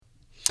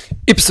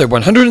Episode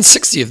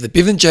 160 of the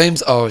Bevan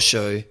James Eyles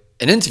Show,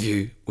 an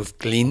interview with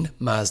Glenn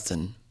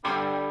Marsden.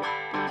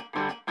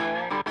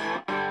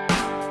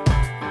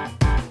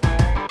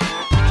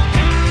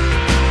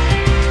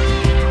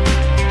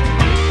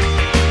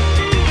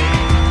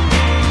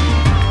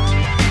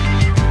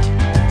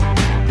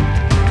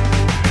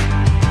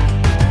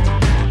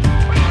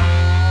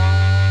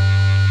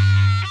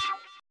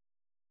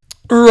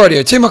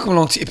 Rightio team, welcome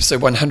along to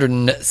episode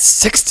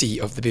 160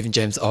 of the Bevan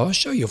James Eyles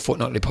Show, your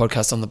fortnightly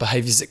podcast on the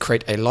behaviours that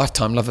create a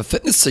lifetime love of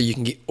fitness so you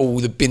can get all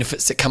the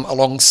benefits that come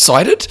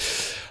alongside it.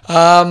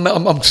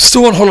 I'm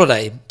still on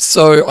holiday,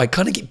 so I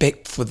kind of get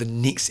back for the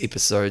next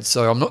episode,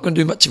 so I'm not going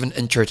to do much of an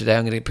intro today.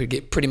 I'm going to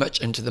get pretty much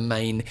into the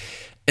main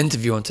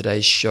interview on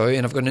today's show,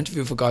 and I've got an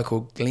interview with a guy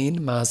called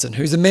Glenn Marsden,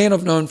 who's a man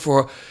I've known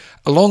for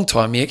a long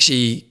time. He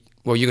actually...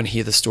 Well, you're going to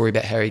hear the story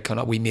about how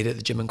we met at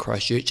the gym in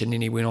Christchurch, and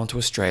then he went on to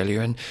Australia,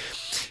 and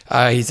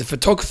he's a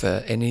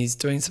photographer, and he's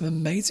doing some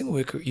amazing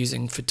work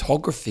using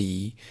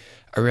photography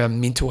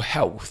around mental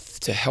health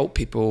to help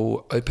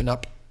people open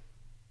up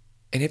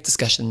and have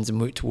discussions and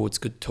work towards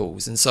good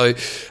tools. And so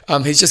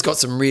he's just got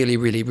some really,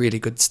 really, really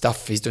good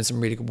stuff. He's doing some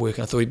really good work,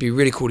 and I thought he'd be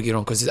really cool to get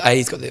on because A,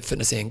 he's got that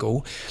fitness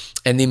angle,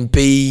 and then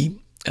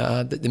B,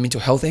 the mental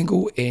health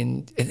angle,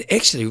 and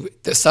actually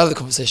the start of the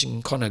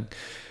conversation kind of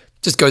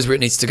just goes where it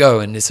needs to go,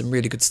 and there's some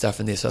really good stuff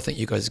in there, so I think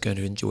you guys are going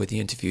to enjoy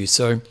the interview.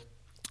 So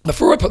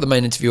before I put the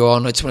main interview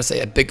on, I just want to say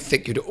a big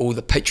thank you to all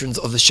the patrons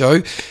of the show.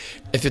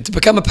 If you're to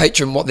become a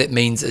patron, what that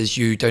means is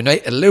you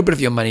donate a little bit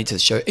of your money to the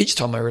show each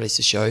time I release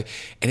a show,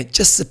 and it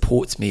just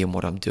supports me in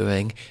what I'm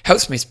doing,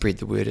 helps me spread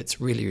the word.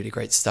 It's really, really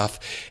great stuff.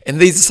 And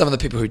these are some of the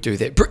people who do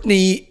that: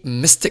 Brittany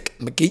Mystic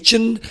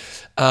McGeechan,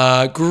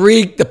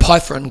 Greg the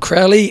Python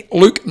Crowley,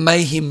 Luke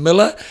Mayhem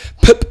Miller,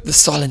 Pip the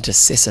Silent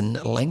Assassin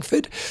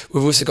Langford.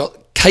 We've also got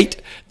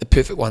Kate, the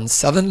Perfect One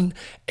Southern,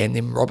 and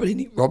then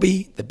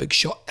Robbie, the Big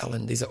Shot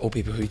Allen. These are all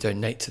people who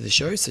donate to the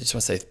show, so I just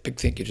want to say a big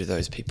thank you to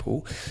those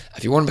people.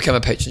 If you want to become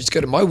a patron, just go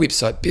to my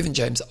website,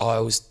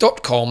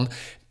 bevanjameseyles.com,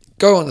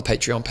 go on the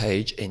Patreon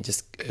page, and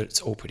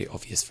it's all pretty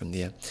obvious from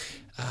there.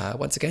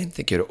 Once again,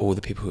 thank you to all the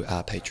people who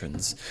are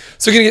patrons.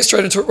 So we're going to get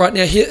straight into it right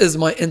now. Here is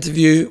my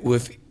interview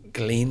with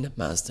Glenn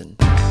Marsden.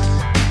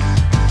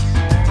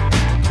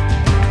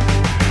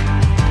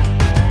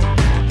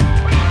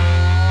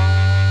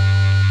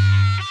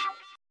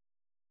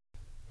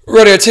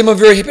 Rightio team, I'm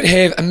very happy to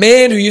have a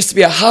man who used to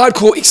be a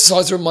hardcore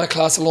exerciser in my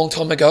class a long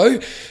time ago.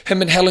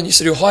 Him and Helen used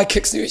to do high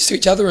kicks next to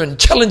each other and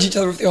challenge each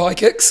other with their high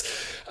kicks.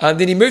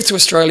 Then he moved to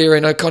Australia,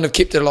 and I kind of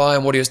kept an eye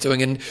on what he was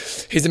doing. And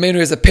he's a man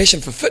who has a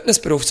passion for fitness,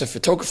 but also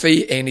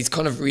photography, and he's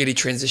kind of really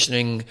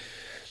transitioning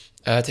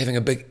to having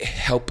a big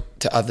help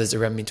to others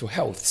around mental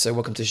health. So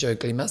welcome to the show,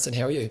 Glenn Marsden.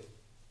 How are you?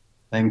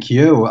 Thank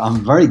you.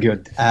 I'm very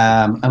good.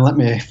 And let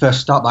me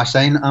first start by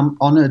saying I'm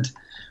honoured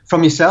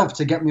from yourself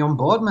to get me on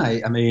board,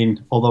 mate. I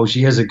mean, all those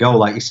years ago,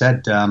 like you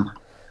said,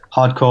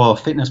 hardcore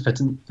fitness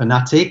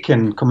fanatic,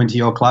 and coming to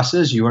your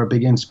classes, you were a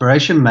big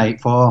inspiration,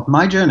 mate, for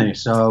my journey.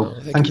 So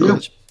thank you.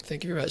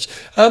 Thank you very much.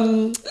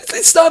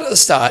 Let's start at the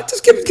start.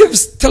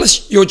 Just tell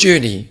us your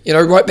journey,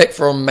 right back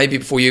from maybe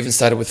before you even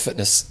started with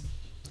fitness.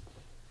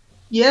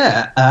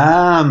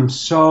 Yeah.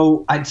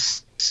 So I'd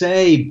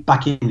say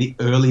back in the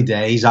early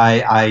days,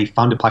 I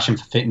found a passion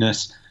for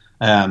fitness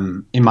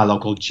in my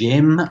local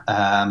gym,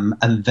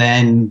 and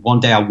then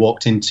one day I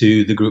walked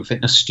into the group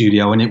fitness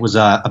studio, and it was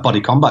a body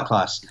combat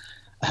class.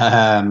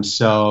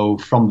 So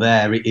from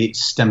there it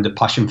stemmed a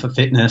passion for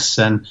fitness,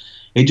 and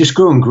it just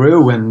grew and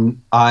grew,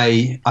 and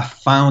I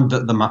found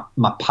that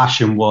my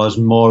passion was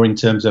more in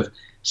terms of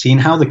seeing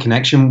how the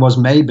connection was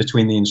made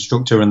between the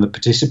instructor and the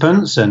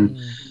participants, and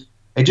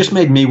it just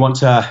made me want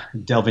to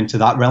delve into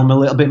that realm a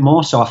little bit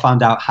more. So I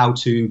found out how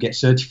to get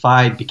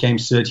certified, became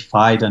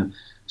certified, and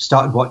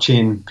started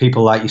watching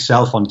people like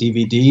yourself on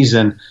DVDs,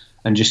 and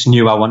just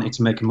knew I wanted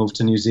to make a move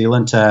to New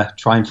Zealand to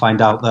try and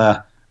find out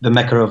the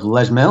mecca of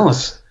Les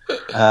Mills.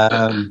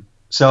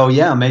 So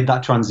yeah, I made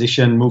that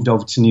transition, moved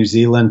over to New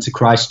Zealand, to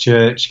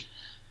Christchurch.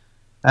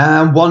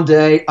 One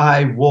day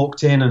I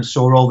walked in and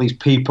saw all these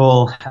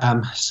people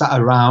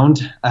sat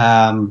around.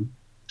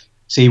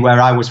 See,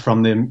 where I was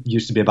from, there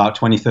used to be about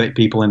 20, 30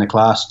 people in a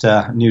class.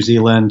 To New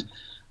Zealand,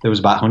 there was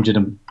about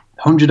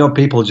 100 odd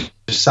people just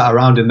sat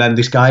around, and then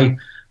this guy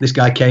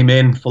came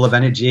in full of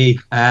energy,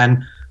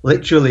 and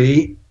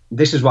literally,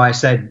 this is why I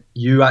said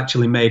you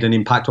actually made an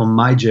impact on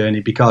my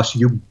journey, because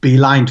you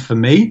beelined for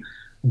me.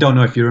 Don't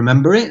know if you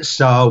remember it.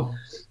 So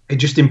it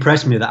just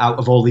impressed me that out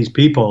of all these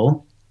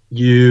people,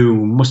 you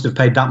must have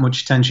paid that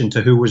much attention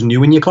to who was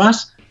new in your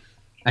class.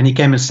 And he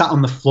came and sat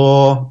on the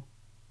floor,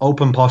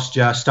 open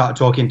posture, started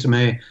talking to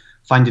me,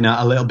 finding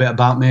out a little bit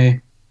about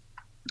me,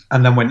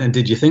 and then went and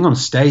did your thing on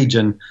stage.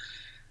 And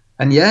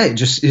yeah, it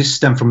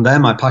stemmed from there.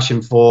 My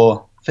passion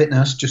for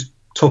fitness just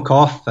took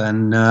off,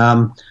 and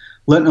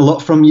learned a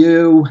lot from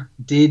you.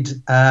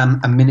 Did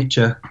a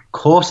miniature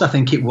course, I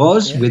think it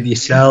was, with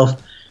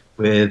yourself,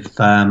 with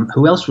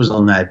who else was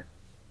on there?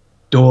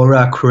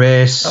 Dora,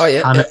 Chris,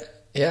 Hannah.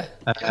 Yeah.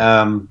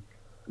 And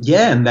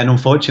then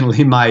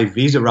unfortunately my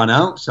visa ran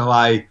out, so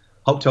I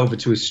hopped over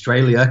to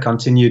Australia,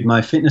 continued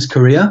my fitness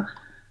career.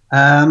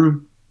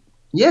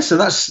 So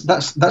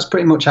that's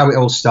pretty much how it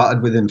all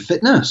started within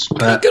fitness.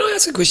 But Can I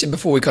ask a question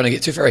before we kind of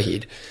get too far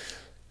ahead?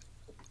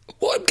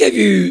 What gave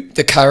you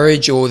the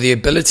courage or the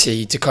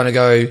ability to kind of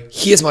go,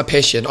 here's my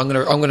passion. I'm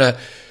gonna,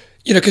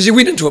 because you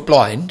went into it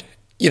blind.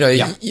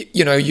 Yeah.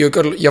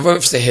 You've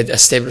obviously had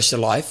established a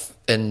life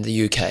in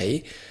the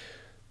UK.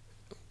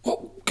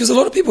 Because a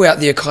lot of people out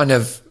there kind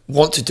of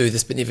want to do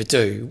this but never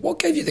do. What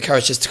gave you the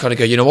courage just to kind of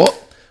go, you know what,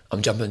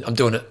 I'm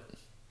doing it?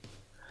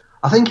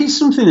 I think it's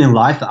something in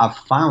life that I've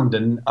found,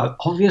 and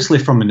obviously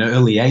from an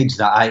early age,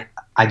 that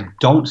I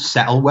don't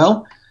settle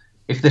well.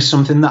 If there's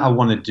something that I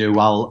want to do,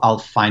 I'll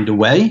find a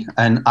way,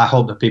 and I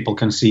hope that people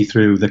can see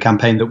through the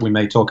campaign that we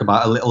may talk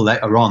about a little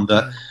later on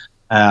that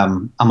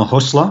I'm a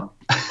hustler.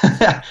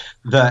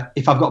 That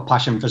if I've got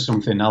passion for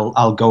something,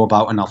 I'll go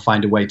about and I'll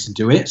find a way to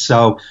do it.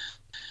 So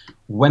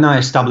when I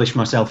established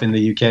myself in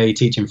the UK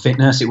teaching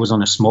fitness, it was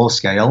on a small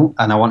scale,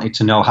 and I wanted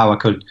to know how I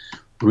could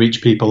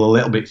reach people a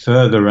little bit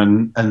further.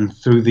 And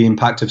through the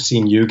impact of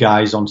seeing you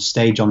guys on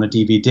stage on the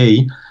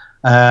DVD,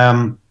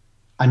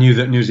 I knew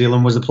that New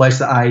Zealand was the place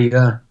that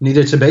I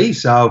needed to be.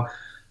 So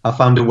I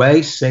found a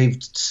way,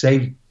 saved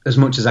as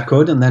much as I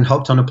could, and then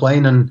hopped on a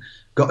plane and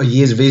got a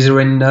year's visa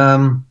in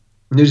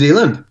New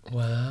Zealand.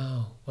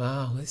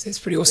 Wow, that's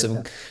pretty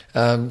awesome.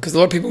 Because a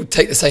lot of people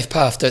take the safe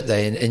path, don't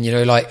they? And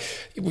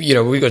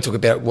we've got to talk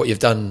about what you've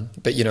done,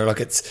 but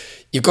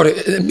you've got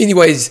to, in many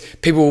ways,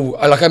 people,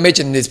 I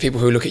imagine there's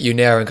people who look at you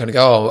now and kind of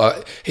go,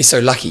 oh, he's so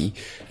lucky.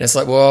 And it's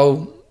like,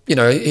 well,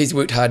 he's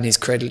worked hard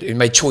and he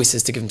made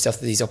choices to give himself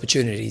these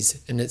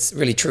opportunities. And it's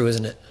really true,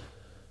 isn't it?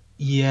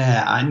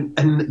 Yeah,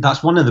 and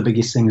that's one of the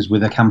biggest things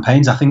with the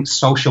campaigns. I think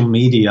social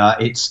media,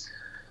 it's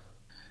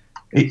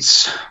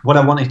what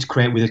I wanted to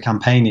create with the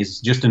campaign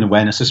is just an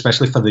awareness,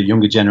 especially for the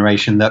younger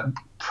generation, that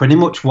pretty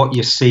much what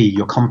you see,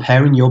 you're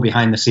comparing your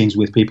behind the scenes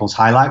with people's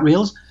highlight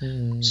reels.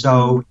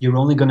 So you're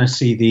only going to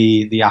see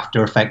the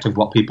after effect of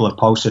what people have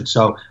posted.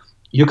 So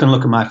you can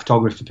look at my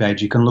photography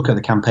page, you can look at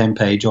the campaign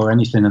page or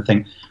anything and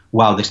think,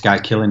 wow, this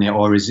guy's killing it,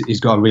 or he's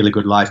got a really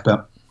good life.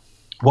 But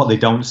what they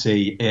don't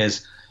see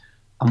is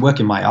I'm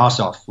working my arse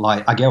off.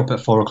 Like, I get up at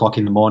 4 o'clock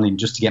in the morning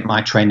just to get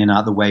my training out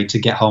of the way, to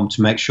get home,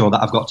 to make sure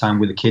that I've got time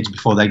with the kids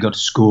before they go to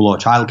school or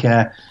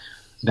childcare.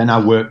 Then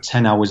I work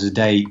 10 hours a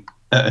day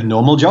at a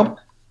normal job,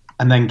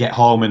 and then get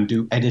home and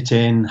do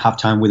editing, have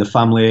time with the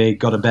family,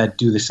 go to bed,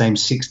 do the same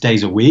 6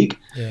 days a week.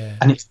 Yeah.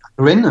 And it's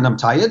tiring and I'm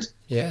tired.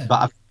 Yeah. But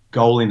I've got a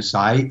goal in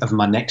sight of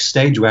my next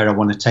stage where I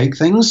want to take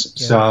things.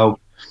 Yeah. So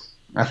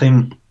I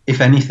think,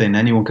 if anything,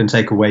 anyone can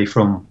take away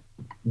from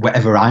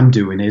whatever I'm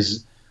doing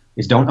is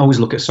don't always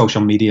look at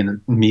social media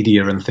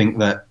and think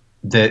that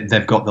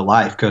they've got the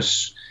life.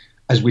 Because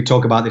as we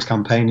talk about this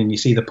campaign and you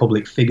see the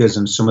public figures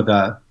and some of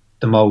the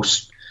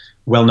most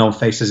well-known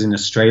faces in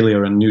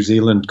Australia and New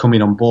Zealand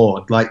coming on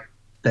board, like,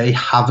 they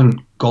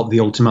haven't got the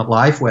ultimate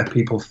life where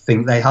people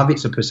think they have.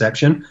 It's a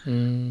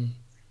perception.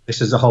 This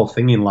is the whole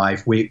thing in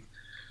life. We're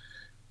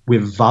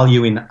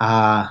valuing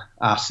our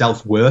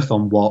self-worth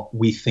on what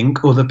we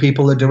think other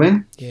people are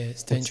doing. Yeah,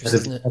 it's dangerous,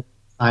 isn't it?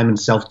 Time and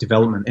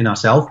self-development in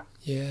ourselves.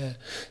 Yeah.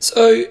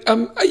 So,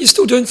 are you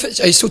still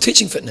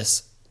teaching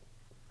fitness?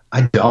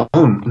 I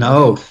don't.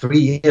 No,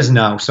 3 years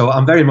now. So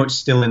I'm very much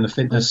still in the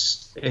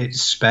fitness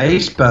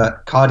space,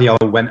 but cardio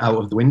went out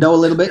of the window a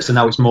little bit. So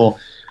now it's more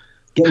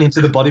getting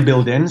into the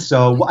bodybuilding.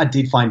 So what I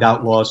did find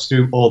out was,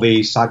 through all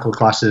the cycle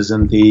classes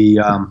and the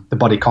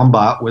body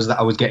combat, was that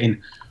I was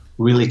getting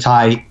really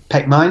tight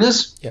pec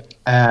minors. Yep.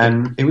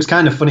 And it was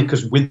kind of funny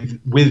because with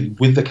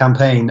the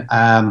campaign,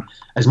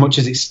 as much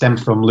as it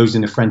stemmed from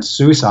losing a friend to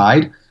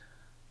suicide,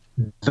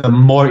 the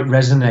more it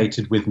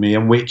resonated with me,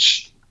 and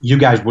which you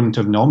guys wouldn't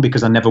have known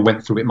because I never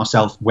went through it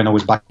myself when I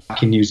was back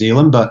in New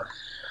Zealand. But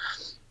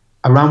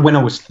around when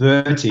I was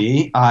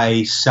 30,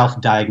 I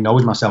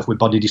self-diagnosed myself with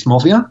body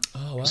dysmorphia.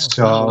 Oh, wow.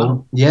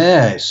 So,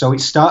 yeah, so it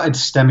started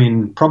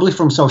stemming probably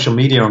from social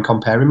media and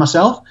comparing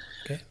myself.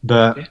 Okay.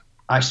 But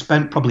I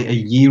spent probably a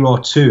year or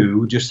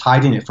two just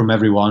hiding it from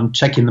everyone,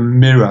 checking the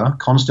mirror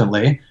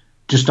constantly,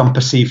 just on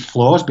perceived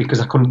flaws, because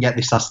I couldn't get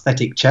this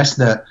aesthetic chest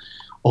that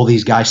all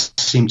these guys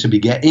seem to be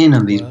getting,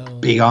 and these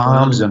big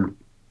arms, and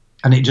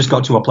it just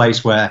got to a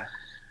place where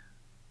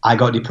I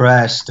got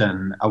depressed,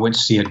 and I went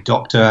to see a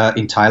doctor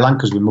in Thailand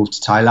because we moved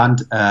to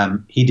Thailand.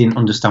 He didn't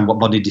understand what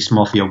body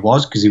dysmorphia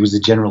was because he was a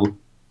general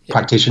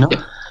practitioner.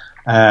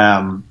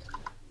 And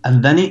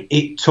then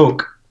it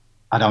took,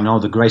 I don't know,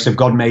 the grace of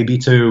God maybe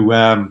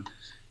to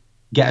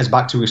get us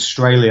back to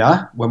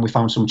Australia when we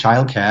found some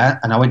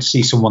childcare, and I went to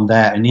see someone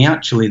there, and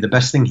the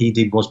best thing he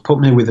did was put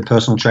me with a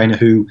personal trainer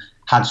who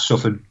had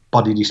suffered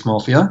body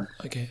dysmorphia.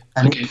 Okay.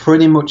 And it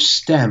pretty much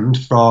stemmed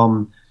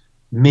from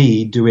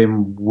me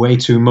doing way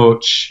too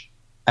much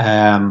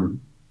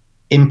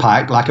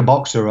impact, like a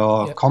boxer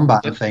or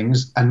combat and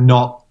things, and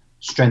not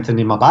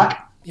strengthening my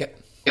back.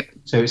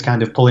 So it's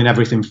kind of pulling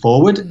everything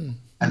forward.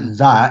 And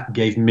that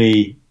gave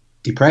me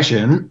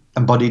depression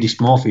and body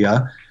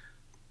dysmorphia,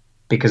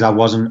 because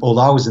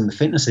although I was in the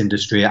fitness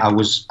industry, I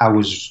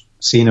was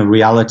seeing a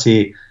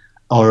reality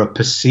or a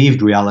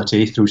perceived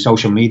reality through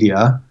social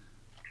media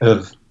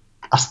of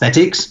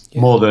aesthetics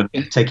more than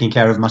taking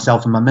care of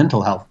myself and my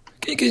mental health.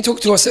 Can you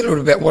talk to us a little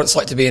bit about what it's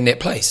like to be in that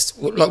place?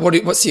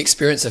 What's the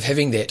experience of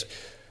having that?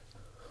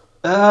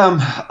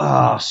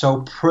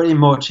 So pretty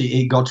much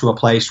it got to a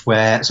place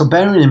where, so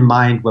bearing in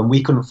mind when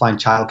we couldn't find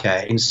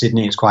childcare in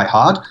Sydney, it's quite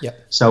hard. Yeah.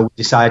 So we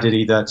decided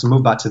either to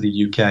move back to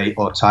the UK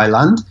or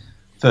Thailand.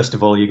 First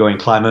of all, you're going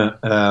climate,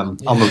 I'll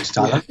move to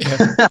Thailand.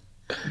 Yeah.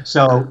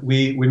 So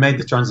we made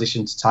the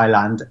transition to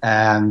Thailand,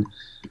 and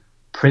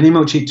pretty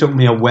much it took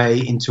me away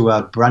into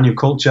a brand new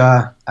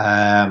culture,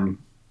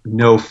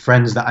 no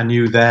friends that I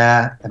knew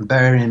there, and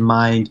bearing in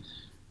mind,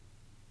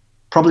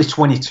 probably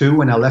 22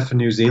 when I left for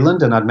New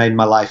Zealand, and I'd made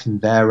my life in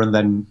there and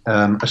then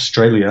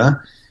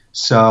Australia.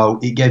 So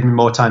it gave me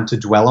more time to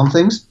dwell on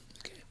things.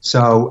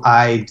 So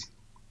I'd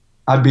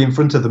be in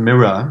front of the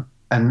mirror,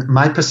 and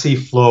my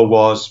perceived flaw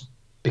was,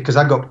 because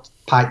I got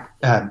tight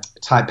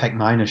pec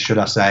minors, should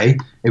I say,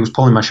 it was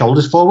pulling my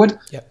shoulders forward.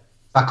 Yep.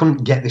 I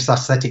couldn't get this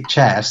aesthetic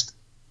chest.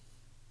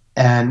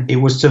 And it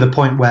was to the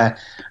point where,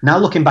 now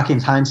looking back in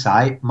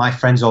hindsight, my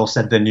friends all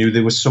said they knew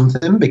there was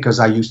something, because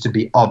I used to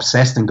be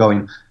obsessed and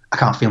going, I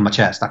can't feel my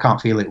chest. I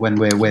can't feel it when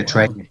we're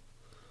training.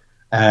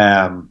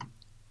 And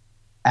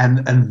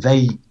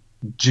they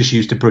just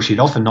used to brush it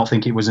off and not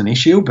think it was an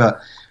issue. But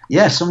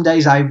yeah, some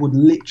days I would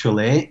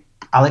literally,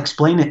 I'll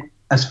explain it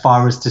as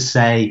far as to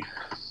say,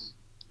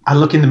 I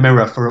look in the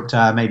mirror for up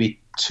to maybe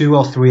 2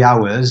 or 3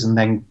 hours and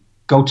then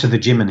go to the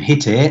gym and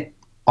hit it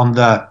on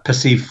the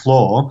perceived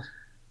floor,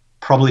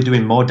 probably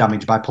doing more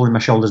damage by pulling my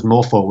shoulders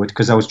more forward,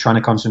 because I was trying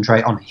to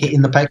concentrate on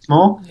hitting the pecs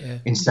more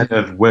instead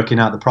of working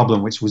out the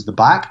problem, which was the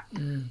back.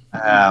 2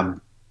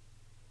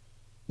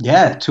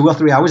 or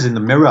 3 hours in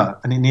the mirror,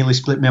 and it nearly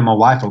split me and my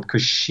wife up,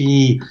 because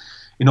she,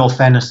 in all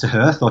fairness to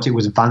her, thought it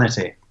was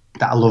vanity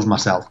that I love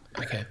myself.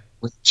 Okay.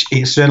 Which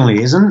it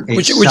certainly isn't.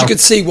 Which you could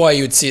see why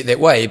you would see it that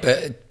way,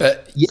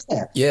 but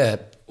yeah,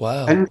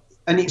 wow.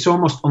 And it's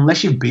almost,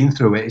 unless you've been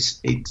through it,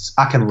 it's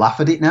I can laugh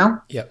at it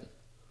now. Yep.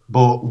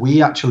 But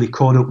we actually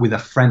caught up with a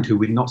friend who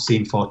we'd not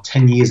seen for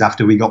 10 years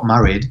after we got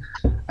married,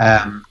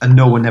 and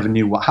no one ever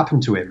knew what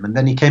happened to him. And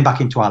then he came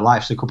back into our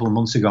lives a couple of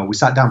months ago. We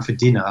sat down for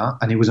dinner,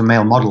 and he was a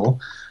male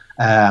model,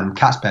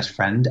 Kat's best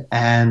friend,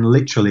 and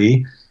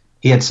literally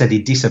he had said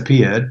he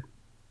disappeared.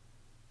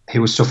 He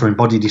was suffering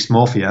body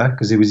dysmorphia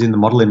because he was in the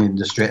modeling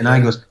industry. And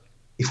I goes,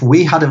 if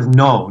we had have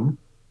known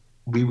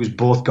we was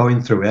both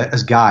going through it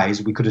as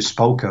guys, we could have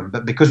spoken.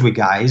 But because we're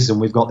guys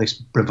and we've got this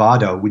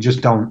bravado, we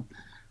just don't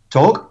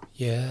talk.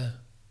 Yeah.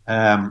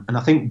 And I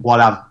think what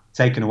I've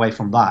taken away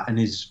from that, and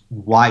is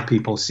why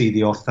people see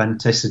the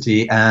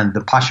authenticity and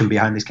the passion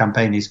behind this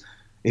campaign, is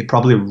it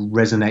probably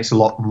resonates a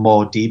lot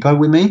more deeper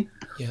with me.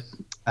 Yeah.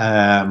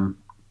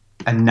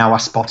 And now I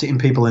spot it in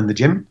people in the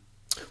gym.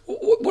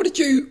 What did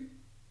you...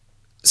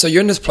 So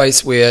you're in this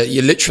place where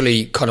you're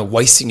literally kind of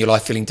wasting your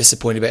life feeling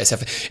disappointed about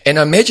yourself. And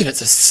I imagine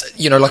it's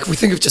like if we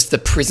think of just the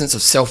presence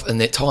of self in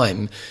that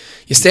time,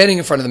 you're standing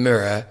in front of the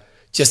mirror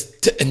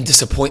just in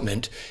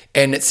disappointment,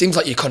 and it seems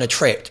like you're kind of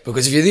trapped,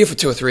 because if you're there for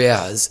 2 or 3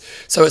 hours,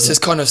 so it's this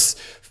kind of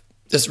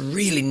this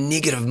really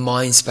negative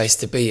mind space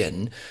to be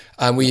in,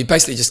 where you're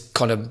basically just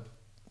kind of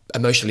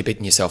emotionally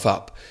beating yourself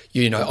up.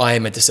 I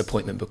am a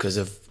disappointment because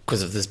of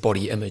this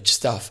body image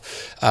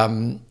stuff.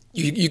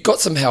 You got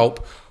some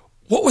help.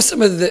 What were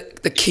some of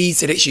the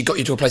keys that actually got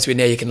you to a place where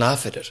now you can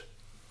laugh at it?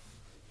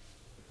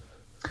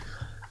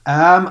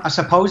 I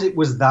suppose it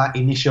was that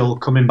initial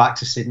coming back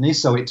to Sydney,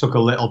 so it took a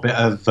little bit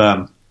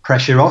of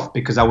pressure off,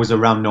 because I was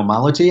around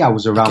normality. I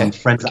was around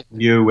friends that I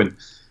knew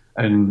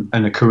and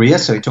a career,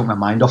 so it took my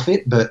mind off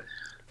it. But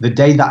the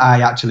day that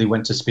I actually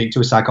went to speak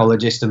to a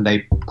psychologist and they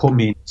put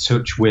me in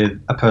touch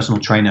with a personal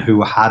trainer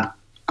who had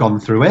gone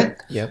through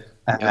it,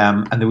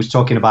 and they was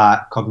talking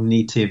about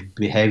cognitive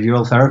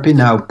behavioral therapy.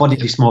 Now, body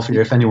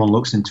dysmorphia, if anyone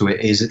looks into it,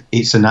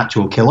 it's a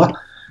natural killer,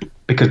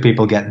 because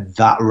people get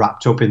that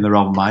wrapped up in their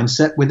own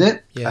mindset with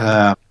it,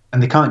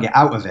 and they can't get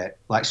out of it.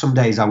 Like, some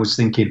days I was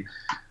thinking,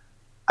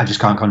 I just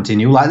can't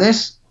continue like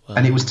this. Wow.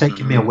 And it was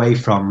taking me away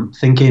from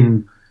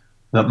thinking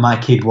that my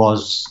kid he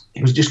was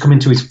just coming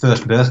to his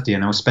first birthday,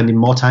 and I was spending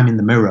more time in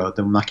the mirror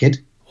than my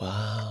kid.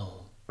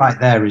 Wow. Right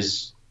there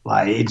is,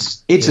 like,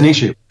 it's an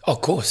issue.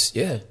 Of course,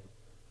 yeah.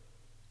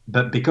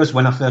 But because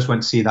when I first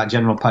went to see that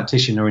general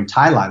practitioner in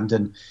Thailand,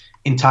 and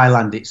in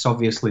Thailand it's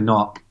obviously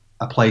not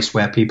a place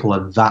where people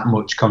are that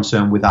much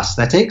concerned with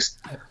aesthetics,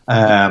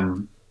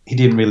 he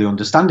didn't really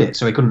understand it,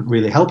 so he couldn't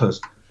really help us.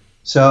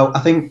 So I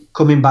think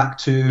coming back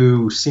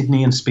to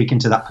Sydney and speaking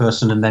to that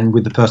person, and then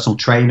with the personal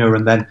trainer,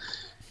 and then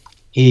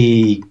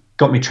he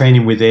got me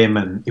training with him,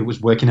 and it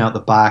was working out the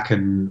back,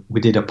 and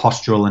we did a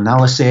postural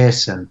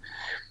analysis, and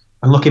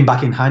looking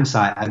back in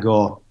hindsight, I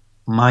go,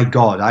 my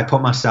God, I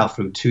put myself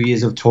through 2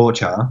 years of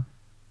torture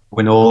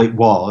when all it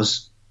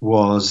was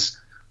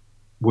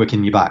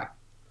working your back.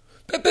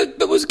 But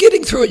was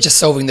getting through it just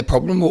solving the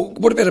problem? Or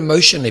what about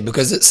emotionally?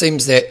 Because it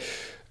seems that,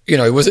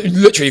 was it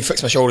literally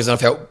fixed my shoulders and I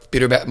felt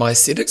better about my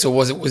aesthetics, or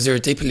was there a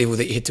deeper level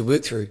that you had to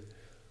work through?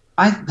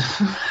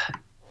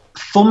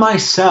 For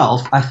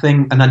myself, I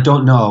think, and I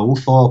don't know,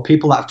 for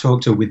people that I've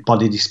talked to with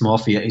body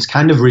dysmorphia, it's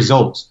kind of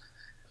results.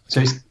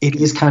 So it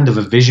is kind of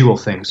a visual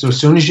thing. So as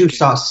soon as you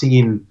start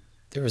seeing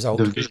The result.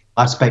 the visual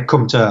aspect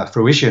come to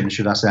fruition,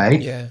 should I say,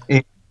 Yeah.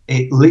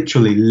 it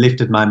literally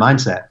lifted my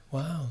mindset.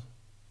 Wow.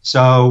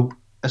 So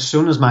as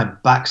soon as my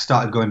back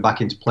started going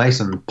back into place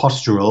and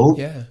postural,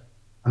 Yeah.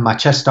 and my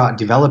chest started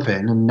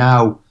developing, and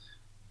now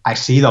I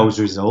see those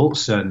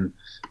results and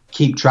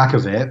keep track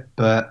of it.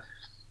 But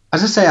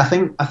as I say, I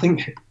think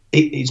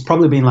it's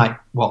probably been like,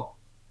 4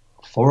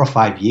 or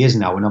 5 years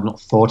now, and I've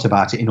not thought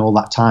about it in all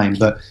that time.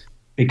 But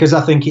because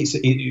I think it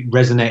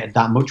resonated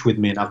that much with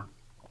me, and I've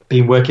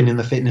been working in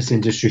the fitness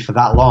industry for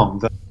that long,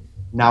 that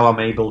now I'm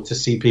able to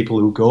see people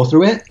who go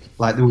through it.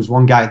 Like there was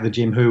one guy at the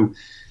gym who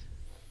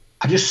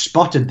I just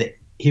spotted that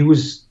he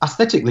was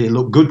aesthetically, it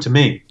looked good to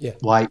me. Yeah.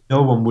 Like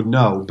no one would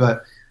know,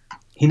 but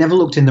he never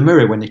looked in the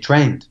mirror when he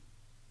trained.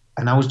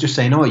 And I was just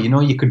saying,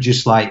 you could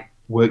just like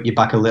work your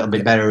back a little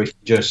bit better if you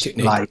just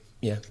Technique. like,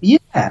 yeah.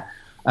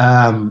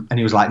 And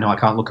he was like, no, I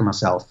can't look at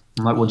myself.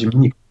 I'm like, what do you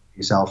mean you can't look at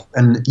yourself?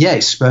 And yeah,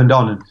 it spurned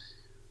on, and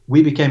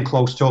we became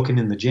close talking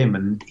in the gym,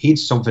 and he'd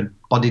suffered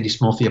body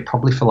dysmorphia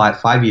probably for like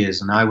 5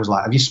 years. And I was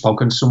like, have you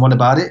spoken to someone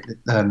about it?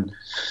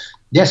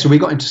 So we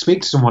got him to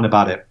speak to someone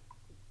about it.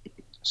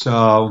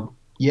 So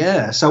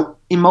yeah, so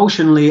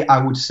emotionally, I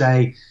would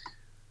say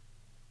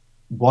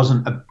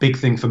wasn't a big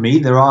thing for me.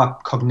 There are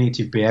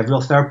cognitive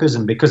behavioral therapists,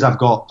 and because I've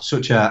got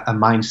such a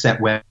mindset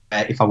where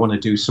if I want to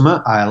do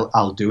something,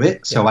 I'll do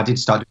it. So I did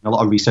start doing a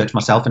lot of research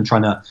myself and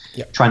trying to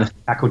think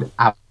I could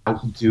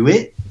outdo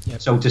it,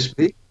 so to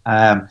speak.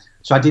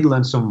 So I did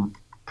learn some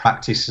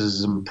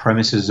practices and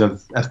premises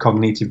of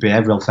cognitive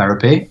behavioral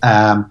therapy,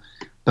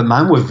 but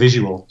mine were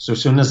visual. So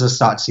as soon as I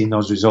started seeing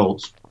those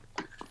results,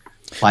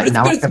 but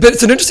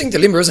it's an interesting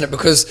dilemma, isn't it?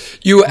 Because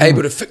you were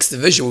able to fix the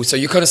visual. So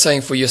you're kind of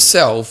saying for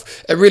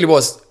yourself, it really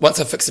was, once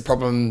I fixed the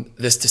problem,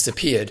 this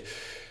disappeared.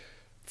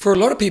 For a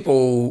lot of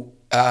people,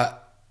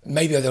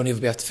 maybe they'll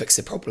never be able to fix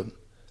their problem.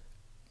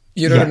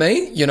 You know what I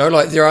mean? You know,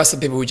 like there are some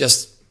people who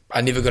just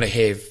are never going to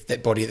have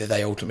that body that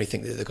they ultimately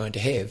think that they're going to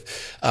have.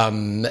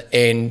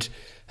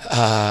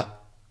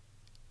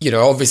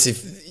 Obviously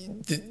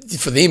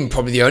for them,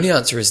 probably the only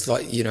answer is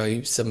like,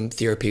 some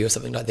therapy or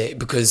something like that,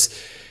 because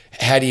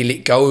how do you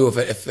let go of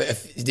it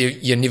if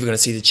you're never going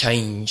to see the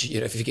change,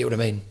 if you get what I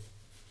mean?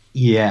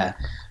 Yeah.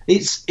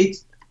 It's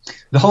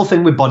the whole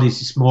thing with body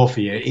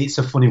dysmorphia, it's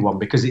a funny one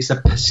because it's a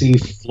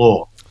perceived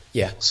flaw.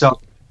 Yeah. So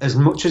as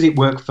much as it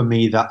worked for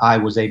me that I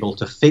was able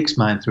to fix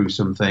mine through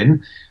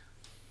something,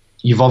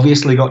 you've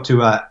obviously got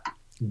to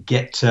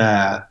get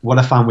what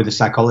I found with the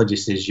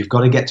psychologist is you've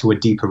got to get to a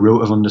deeper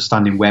root of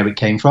understanding where it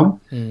came from.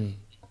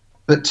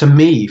 But to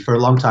me, for a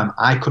long time,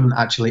 I couldn't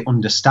actually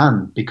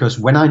understand, because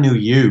when I knew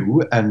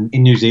you and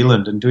in New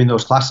Zealand and doing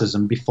those classes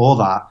and before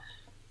that,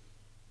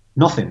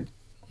 nothing.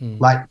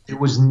 Like it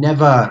was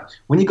never,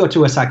 when you go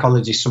to a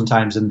psychologist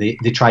sometimes and they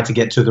try to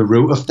get to the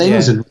root of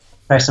things and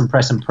press and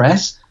press and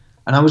press.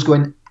 And I was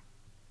going,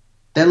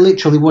 there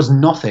literally was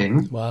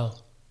nothing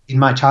in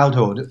my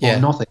childhood or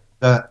nothing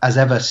that has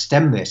ever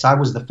stemmed this. I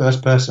was the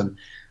first person,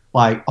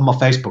 like on my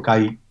Facebook,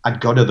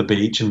 I'd go to the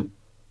beach and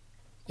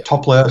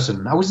topless,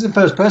 and I was the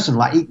first person,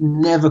 like it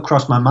never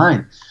crossed my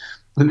mind.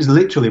 It was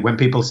literally when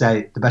people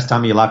say the best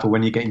time of your life or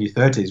when you get in your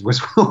 30s was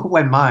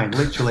when mine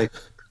literally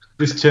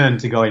just turned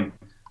to going,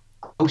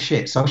 oh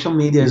shit, social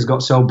media has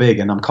got so big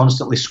and I'm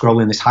constantly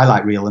scrolling this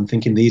highlight reel and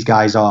thinking these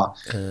guys are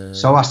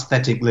so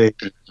aesthetically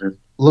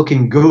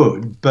looking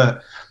good.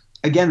 But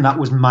again, that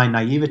was my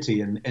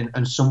naivety,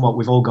 and somewhat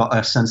we've all got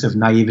a sense of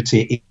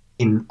naivety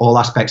in all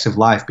aspects of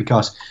life,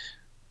 because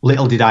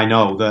little did I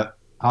know that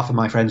half of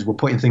my friends were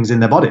putting things in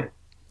their body.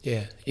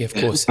 Yeah, of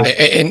course.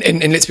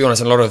 And let's be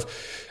honest, a lot of,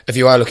 if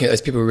you are looking at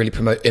those people who really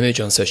promote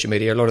image on social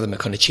media, a lot of them are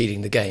kind of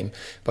cheating the game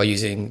by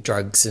using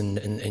drugs and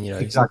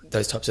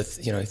those types of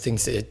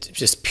things that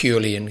just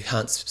purely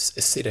enhance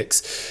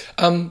aesthetics.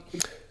 And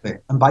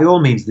by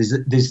all means,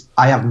 there's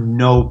I have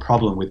no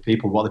problem with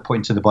people what they put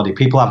into the body.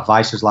 People have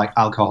vices like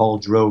alcohol,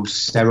 drugs,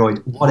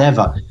 steroids,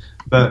 whatever.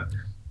 But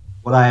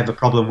what I have a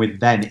problem with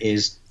then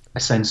is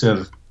a sense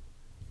of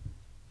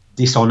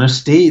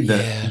dishonesty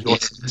that you're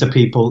saying to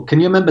people. Can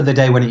you remember the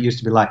day when it used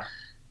to be like,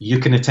 you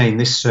can attain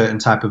this certain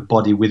type of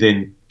body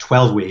within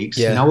 12 weeks?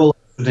 Now all of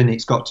a sudden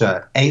it's got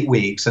to 8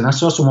 weeks. And I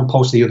saw someone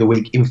post the other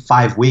week in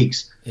 5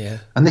 weeks.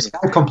 And this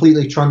guy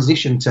completely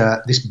transitioned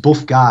to this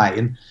buff guy.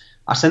 And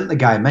I sent the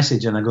guy a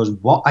message and I goes,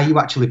 what are you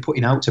actually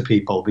putting out to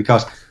people?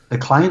 Because the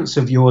clients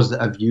of yours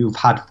that you've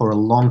had for a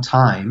long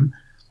time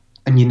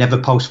and you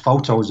never post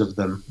photos of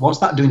them, what's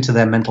that doing to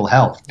their mental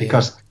health?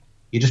 Because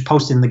you're just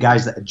posting the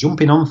guys that are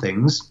jumping on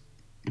things,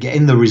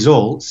 getting the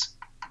results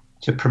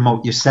to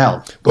promote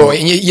yourself. Well,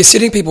 and you're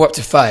setting people up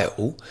to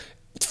fail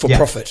for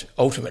profit,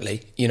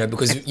 ultimately,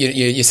 because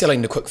you're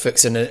selling the quick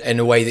fix in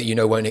a way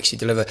that won't actually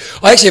deliver.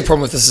 I actually have a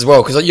problem with this as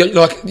well, because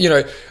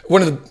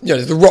one of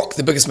the, The Rock,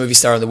 the biggest movie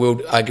star in the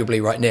world,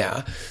 arguably right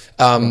now,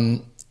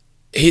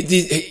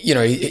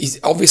 he's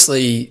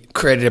obviously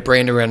created a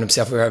brand around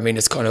himself where,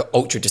 it's kind of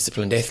ultra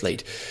disciplined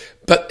athlete,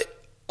 but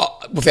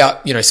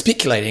without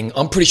speculating,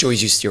 I'm pretty sure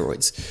he's used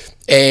steroids,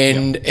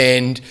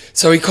 and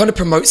so he kind of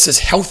promotes this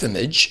health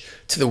image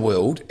to the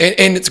world,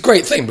 and it's a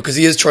great thing because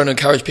he is trying to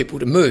encourage people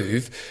to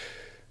move.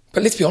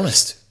 But let's be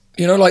honest,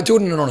 like do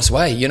it in an honest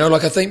way.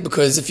 Like I think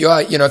because if you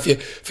are,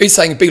 if he's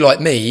saying be like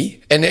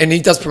me, and he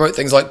does promote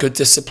things like good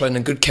discipline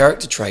and good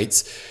character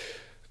traits,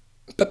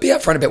 but be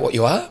upfront about what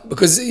you are,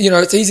 because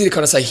it's easy to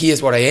kind of say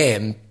here's what I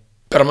am,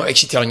 but I'm not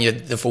actually telling you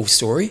the full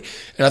story.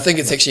 And I think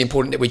it's actually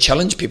important that we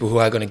challenge people who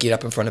are going to get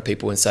up in front of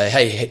people and say,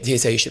 hey,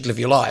 here's how you should live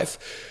your life.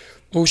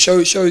 Well,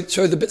 show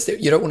the bits that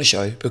you don't want to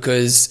show,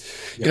 because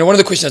one of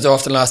the questions I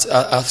often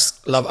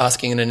love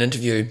asking in an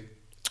interview,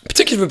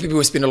 particularly for people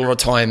who spend a lot of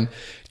time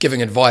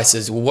giving advice,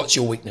 is, well, what's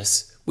your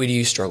weakness? Where do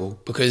you struggle?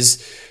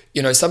 Because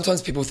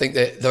sometimes people think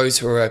that those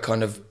who are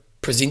kind of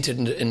presented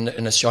in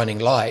a shining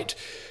light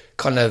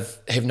kind of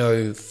have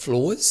no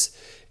flaws.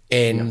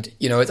 And,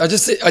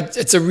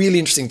 it's a really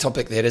interesting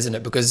topic, that, isn't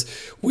it? Because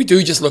we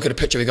do just look at a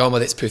picture and go, oh, well,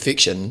 that's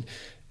perfection.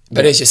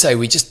 But as you say,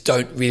 we just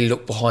don't really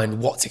look behind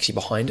what's actually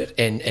behind it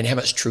and how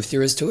much truth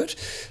there is to it.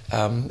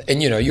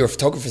 And, you're a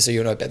photographer, so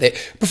you know about that.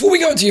 Before we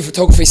go into your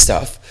photography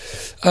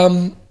stuff,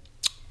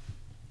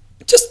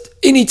 just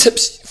any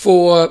tips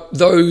for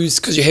those,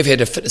 because you have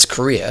had a fitness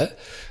career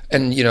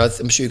and,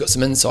 I'm sure you've got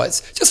some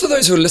insights. Just for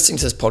those who are listening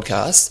to this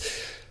podcast,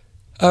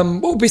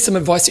 what would be some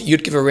advice that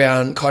you'd give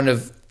around kind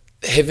of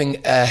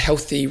having a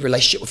healthy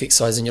relationship with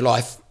exercise in your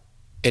life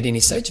at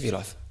any stage of your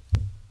life?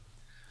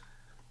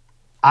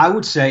 I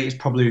would say it's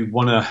probably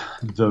one of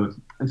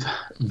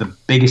the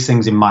biggest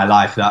things in my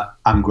life that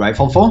I'm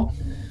grateful for.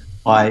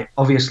 Like,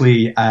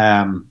 obviously,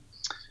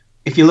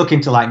 if you look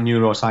into like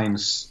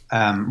neuroscience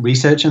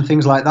research and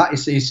things like that,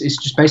 it's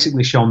just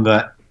basically shown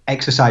that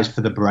exercise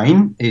for the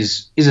brain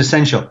is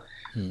essential.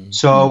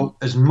 So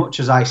as much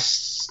as I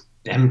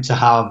am to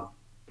have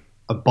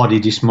a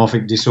body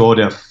dysmorphic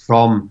disorder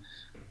from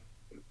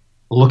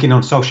looking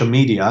on social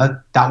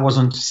media, that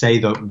wasn't to say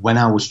that when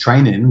I was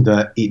training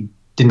that it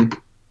didn't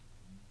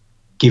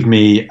give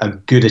me a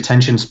good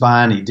attention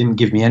span, it didn't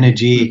give me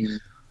energy.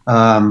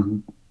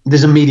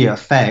 There's immediate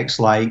effects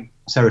like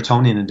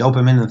serotonin and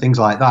dopamine and things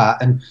like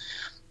that. And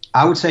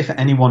I would say for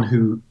anyone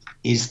who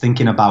is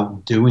thinking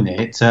about doing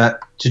it, to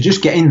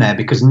just get in there,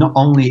 because not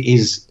only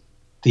is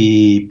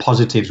the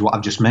positives what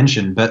I've just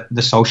mentioned, but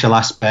the social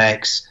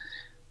aspects,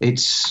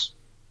 it's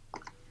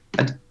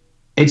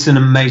an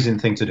amazing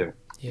thing to do.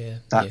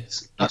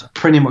 That's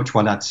pretty much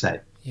what I'd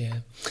say. Yeah.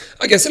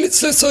 Okay,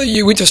 so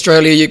you went to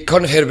Australia, you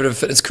kind of had a bit of a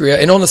fitness career,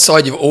 and on the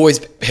side you've always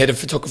had a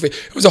photography.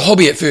 It was a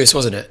hobby at first,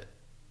 wasn't it?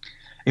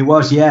 It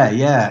was,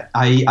 yeah.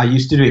 I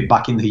used to do it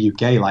back in the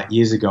UK like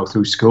years ago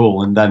through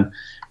school, and then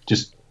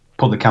just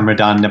put the camera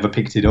down, never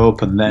picked it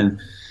up, and then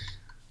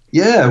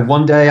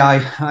one day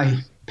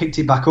I picked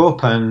it back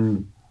up,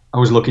 and I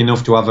was lucky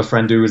enough to have a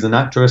friend who was an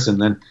actress,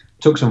 and then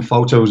took some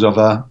photos of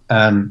her.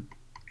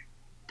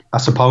 I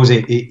suppose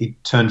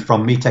it turned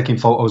from me taking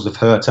photos of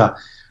her to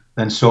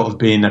then sort of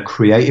being a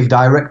creative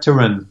director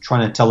and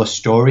trying to tell a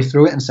story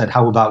through it, and said,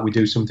 how about we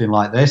do something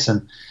like this?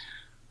 And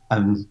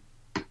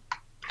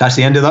that's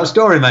the end of that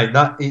story, mate.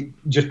 That it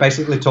just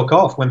basically took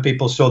off when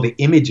people saw the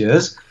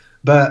images.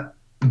 But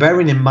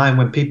bearing in mind,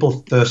 when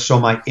people first saw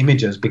my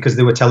images, because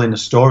they were telling a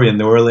story and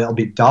they were a little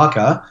bit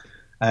darker,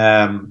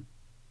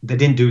 they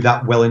didn't do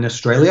that well in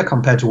Australia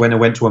compared to when I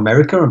went to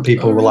America, and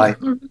people were like,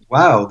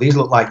 wow, these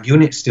look like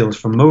unit stills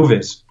from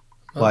movies.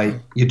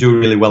 Like, you do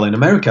really well in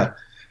America.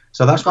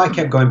 So that's why I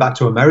kept going back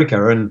to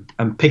America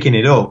and picking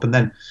it up. And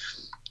then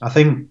I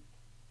think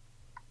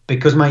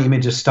because my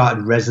images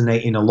started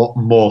resonating a lot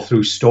more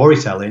through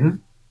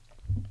storytelling,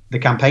 the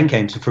campaign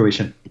came to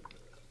fruition.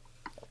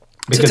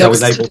 Because I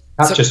was able to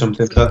capture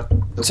something that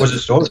was a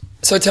story.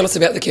 So tell us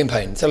about the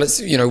campaign. Tell us,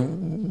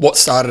 what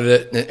started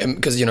it,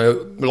 because,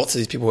 lots of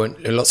these people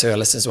lots of our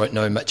listeners won't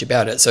know much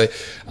about it. So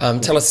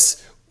tell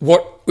us where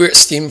it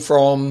stemmed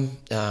from,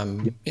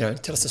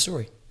 tell us the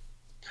story.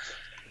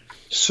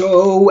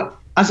 So,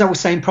 as I was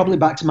saying, probably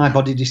back to my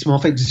body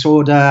dysmorphic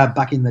disorder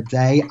back in the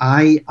day,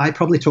 I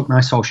probably took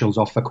my socials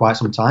off for quite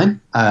some time,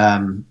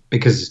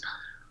 because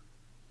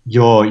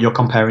you're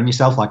comparing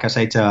yourself, like I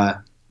say,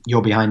 to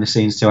your behind the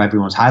scenes to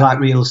everyone's highlight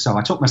reels. So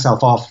I took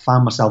myself off,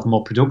 found myself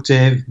more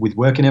productive with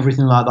work and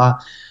everything like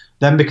that.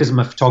 Then, because I'm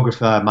a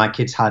photographer, my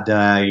kids had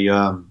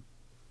a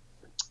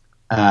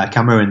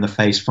camera in the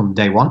face from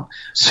day one.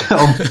 So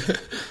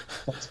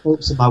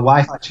my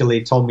wife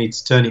actually told me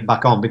to turn it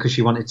back on because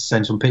she wanted to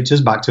send some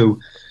pictures back to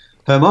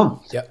her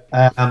mum.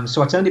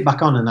 So I turned it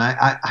back on, and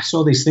I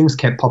saw these things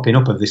kept popping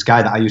up of this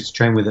guy that I used to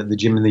train with at the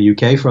gym in the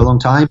UK for a long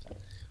time,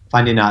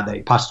 finding out that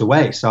he passed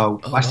away. So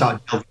I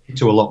started delving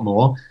into a lot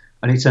more,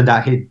 and it turned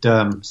out he'd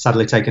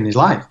sadly taken his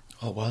life.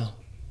 Oh, wow.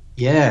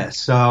 Yeah,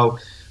 so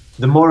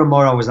the more and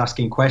more I was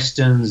asking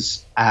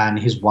questions, and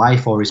his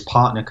wife or his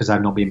partner, because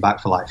I've not been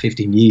back for like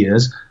 15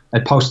 years,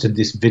 had posted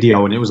this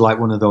video, and it was like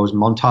one of those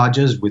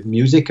montages with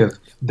music of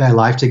their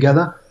life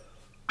together.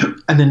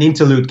 And an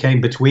interlude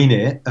came between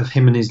it of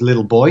him and his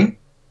little boy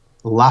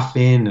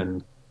laughing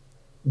and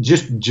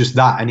just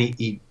that. And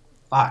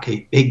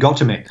it got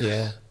to me.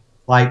 Yeah.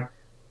 Like,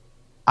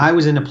 I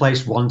was in a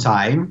place one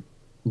time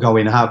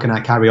going, how can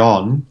I carry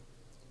on?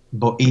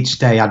 But each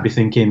day I'd be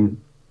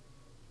thinking,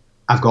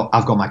 I've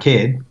got my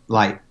kid.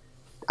 Like,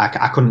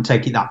 I couldn't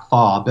take it that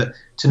far. But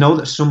to know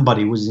that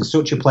somebody was in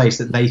such a place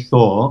that they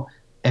thought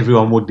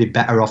everyone would be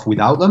better off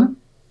without them,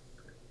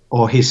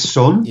 or his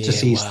son, to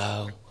see.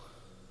 Wow.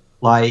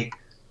 Like,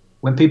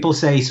 when people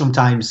say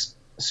sometimes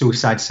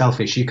suicide's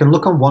selfish, you can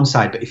look on one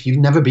side, but if you've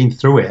never been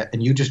through it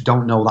and you just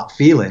don't know that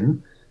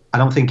feeling, I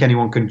don't think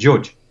anyone can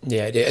judge.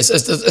 Yeah,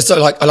 it's so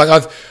like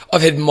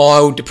I've had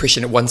mild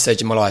depression at one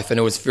stage in my life, and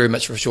it was very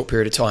much for a short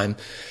period of time.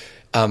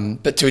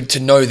 But to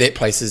know that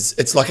place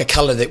it's like a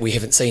colour that we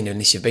haven't seen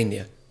unless you've been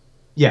there.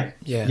 Yeah.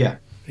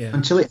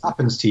 Until it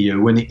happens to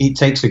you, when it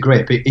takes a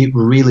grip, it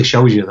really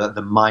shows you that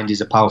the mind is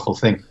a powerful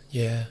thing.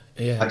 Yeah.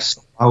 Like,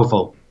 so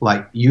powerful.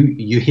 Like,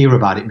 you hear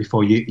about it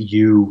before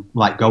you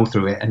like go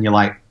through it, and you're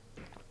like,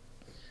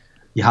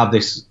 you have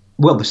this,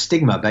 well, the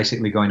stigma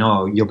basically going,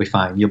 oh, you'll be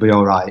fine, you'll be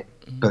all right.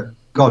 But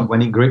God,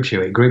 when it grips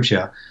you, it grips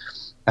you.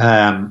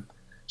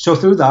 So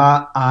through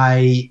that,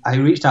 I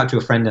reached out to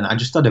a friend, and I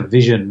just had a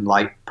vision,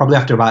 like probably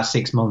after about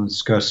 6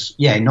 months, because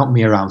it knocked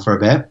me around for a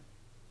bit,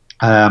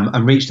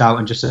 and reached out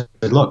and just said,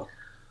 look,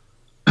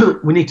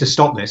 we need to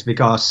stop this,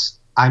 because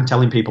I'm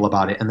telling people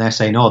about it, and they're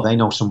saying, oh, they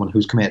know someone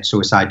who's committed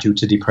suicide due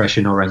to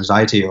depression or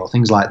anxiety or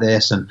things like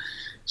this, and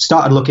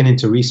started looking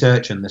into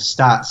research and the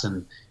stats.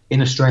 And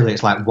in Australia,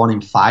 it's like 1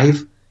 in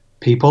 5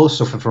 people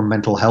suffer from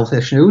mental health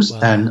issues. Wow.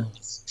 And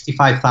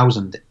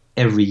 65,000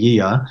 every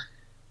year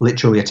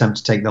literally attempt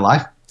to take their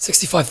life.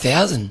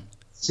 65,000?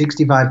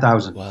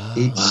 65,000. Wow.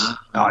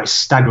 It's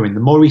staggering. The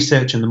more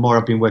research and the more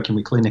I've been working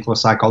with clinical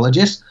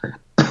psychologists,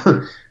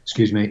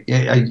 excuse me,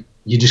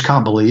 you just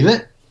can't believe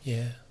it.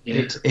 Yeah.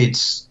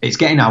 It's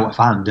getting out of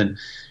hand. And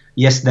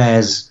yes,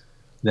 there's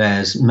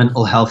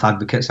mental health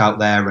advocates out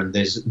there, and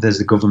there's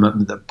the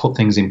government that put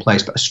things in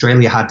place. But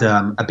Australia had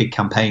a big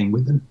campaign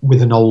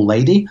with an old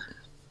lady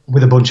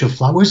with a bunch of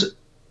flowers.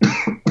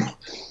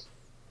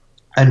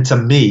 And to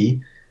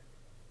me,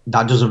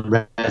 that doesn't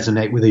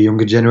resonate with a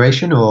younger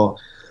generation, or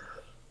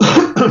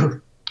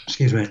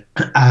excuse me.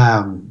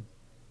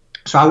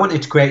 So I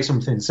wanted to create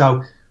something.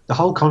 So the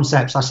whole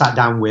concepts I sat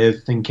down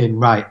with, thinking,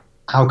 right,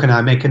 how can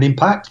I make an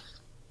impact?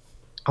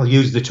 I'll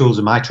use the tools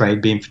of my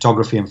trade, being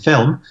photography and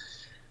film.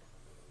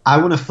 I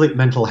want to flip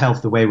mental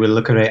health the way we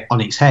look at it on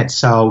its head.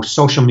 So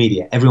social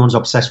media, everyone's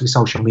obsessed with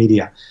social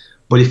media.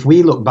 But if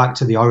we look back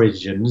to the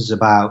origins,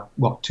 about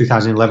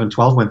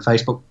 2011-12, when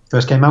Facebook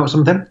first came out or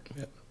something,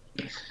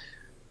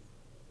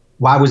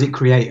 why was it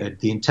created?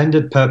 The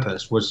intended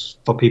purpose was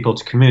for people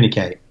to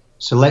communicate.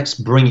 So let's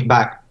bring it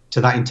back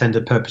to that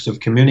intended purpose of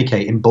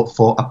communicating, but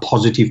for a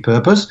positive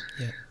purpose.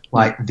 Yeah.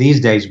 Like these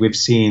days, we've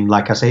seen,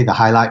 like I say, the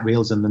highlight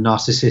reels and the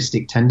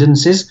narcissistic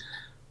tendencies,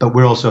 but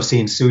we're also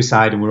seeing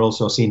suicide, and we're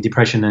also seeing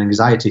depression and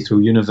anxiety through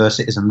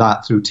universities and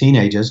that through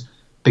teenagers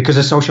because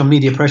of social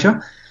media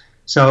pressure.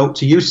 So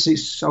to use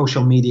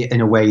social media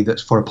in a way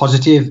that's for a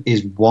positive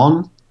is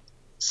one.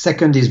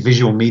 Second is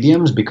visual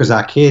mediums, because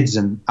our kids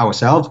and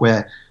ourselves,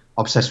 we're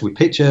obsessed with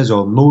pictures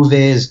or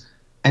movies,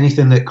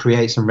 anything that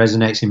creates and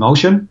resonates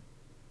emotion,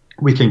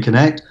 we can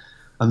connect.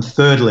 And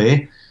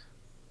thirdly,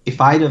 if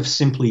I'd have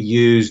simply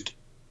used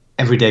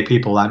everyday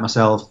people like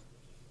myself,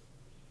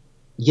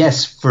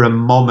 yes, for a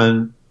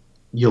moment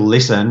you'll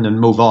listen and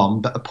move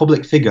on, but a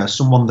public figure,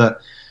 someone that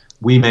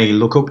we may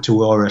look up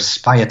to or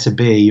aspire to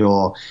be,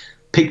 or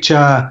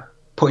picture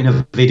putting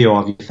a video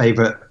of your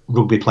favourite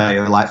rugby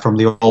player, like from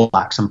the All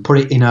Blacks, and put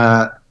it in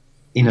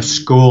a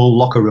school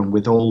locker room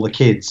with all the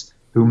kids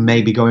who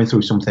may be going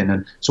through something,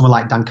 and someone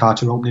like Dan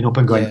Carter opening up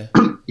and going,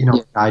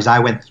 guys, I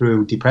went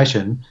through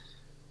depression,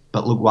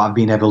 but look what I've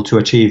been able to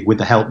achieve with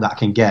the help that I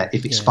can get.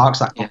 If it sparks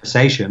that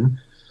conversation,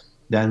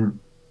 then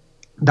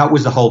that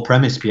was the whole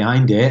premise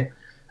behind it.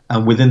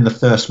 And within the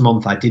first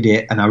month I did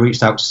it, and I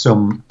reached out to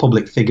some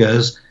public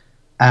figures,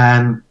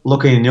 and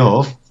luckily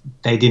enough,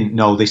 they didn't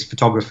know this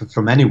photographer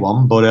from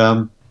anyone,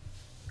 but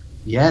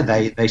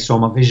they saw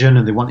my vision,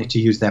 and they wanted to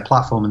use their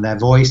platform and their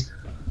voice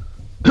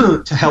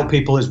to help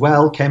people as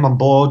well. Came on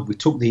board, we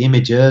took the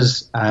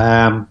images,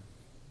 and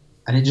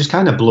it just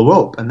kind of blew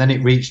up. And then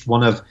it reached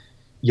one of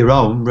your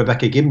own,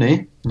 Rebecca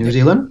Gibney, New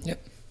Zealand.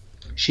 Yep.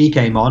 She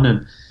came on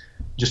and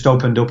just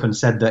opened up and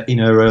said that in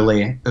her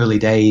early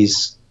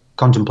days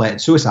contemplated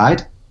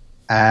suicide,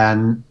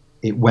 and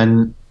it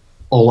went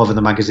all over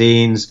the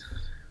magazines,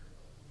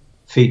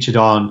 featured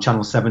on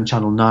Channel 7,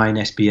 Channel 9,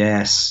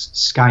 SBS,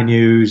 Sky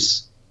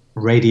News,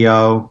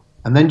 radio,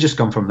 and then just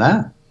gone from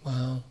there.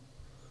 Wow.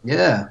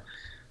 Yeah.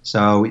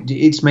 So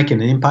it's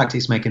making an impact,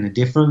 it's making a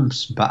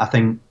difference, but I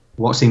think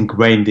what's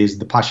ingrained is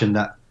the passion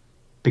that,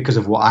 because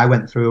of what I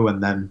went through,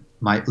 and then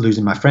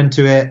losing my friend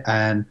to it,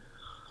 and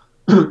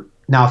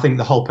now I think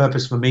the whole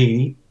purpose for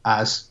me,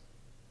 as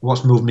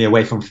what's moved me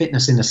away from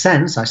fitness in a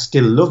sense, I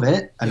still love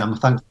it, and I'm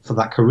thankful for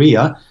that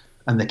career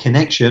and the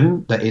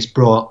connection that it's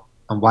brought,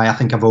 and why I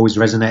think I've always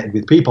resonated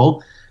with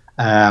people.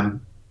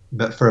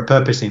 But for a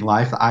purpose in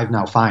life that I've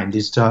now found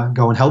is to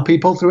go and help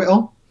people through it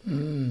all.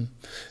 And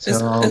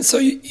so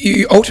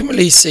you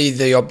ultimately see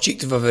the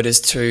objective of it is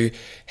to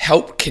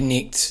help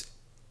connect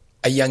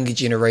a younger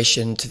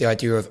generation to the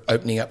idea of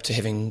opening up to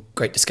having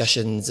great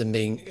discussions and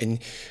being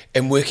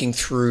and working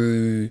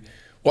through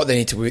what they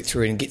need to work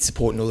through and get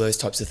support and all those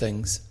types of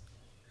things.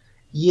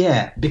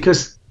 Yeah,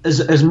 because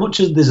as much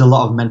as there's a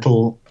lot of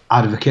mental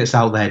advocates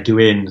out there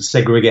doing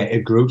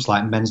segregated groups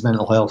like men's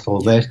mental health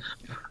or this,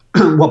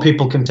 what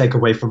people can take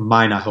away from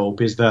mine, I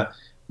hope, is that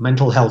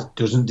mental health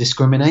doesn't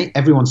discriminate.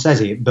 Everyone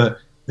says it, but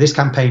this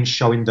campaign's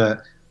showing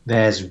that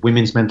there's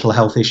women's mental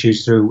health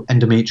issues through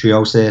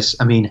endometriosis.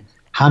 I mean,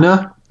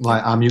 Hannah,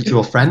 like our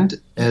mutual friend,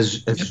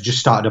 has just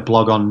started a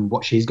blog on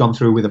what she's gone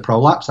through with a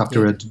prolapse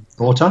after her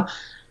daughter,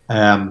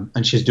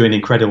 and she's doing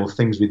incredible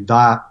things with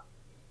that.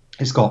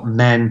 It's got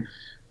men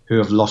who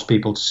have lost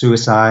people to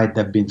suicide.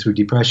 They've been through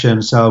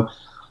depression. So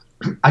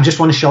I just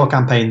want to show a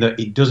campaign that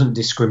it doesn't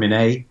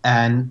discriminate.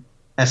 And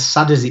as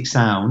sad as it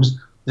sounds,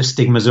 the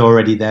stigma's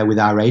already there with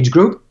our age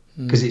group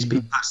because it's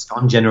been passed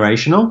on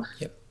generational,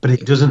 but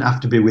it doesn't have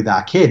to be with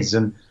our kids.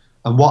 And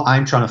what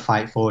I'm trying to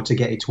fight for to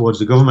get it towards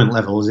the government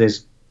levels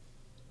is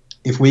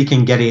if we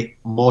can get it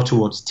more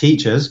towards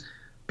teachers,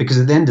 because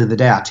at the end of the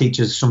day, our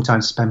teachers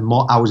sometimes spend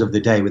more hours of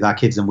the day with our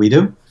kids than we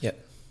do.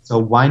 So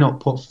why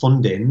not put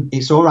funding?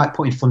 It's all right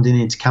putting funding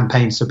into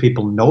campaigns so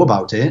people know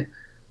about it,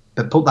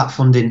 but put that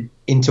funding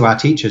into our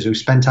teachers who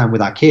spend time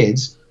with our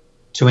kids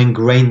to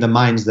ingrain the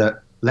minds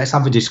that let's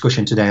have a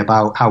discussion today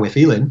about how we're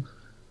feeling,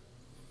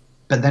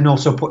 but then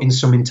also putting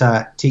some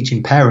into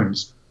teaching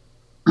parents.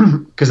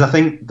 Because I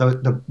think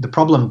the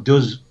problem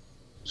does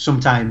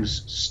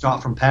sometimes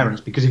start from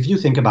parents, because if you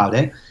think about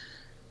it,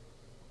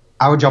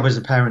 our job as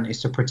a parent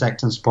is to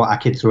protect and support our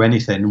kid through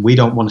anything. We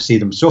don't want to see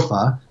them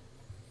suffer.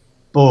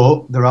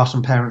 But there are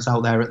some parents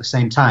out there at the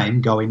same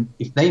time going,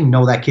 if they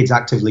know their kid's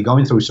actively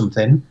going through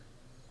something,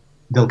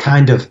 they'll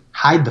kind of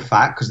hide the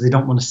fact because they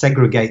don't want to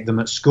segregate them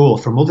at school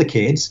from other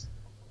kids,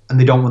 and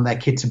they don't want their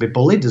kid to be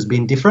bullied as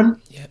being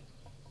different.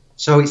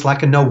 So it's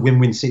like a no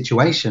win-win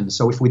situation.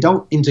 So if we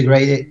don't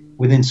integrate it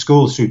within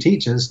schools through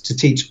teachers to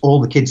teach all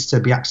the kids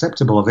to be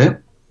acceptable of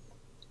it,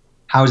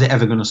 how is it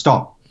ever going to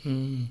stop?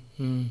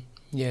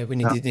 Yeah, there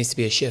needs to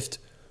be a shift.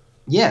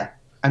 Yeah,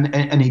 and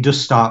it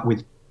does start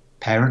with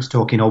parents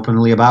talking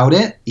openly about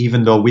it,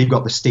 even though we've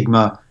got the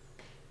stigma.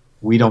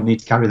 We don't need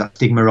to carry that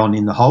stigma on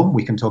in the home.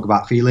 We can talk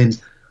about feelings,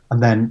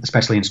 and then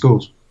especially in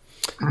schools.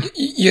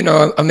 You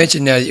know, I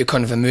imagine now that you're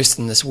kind of immersed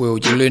in this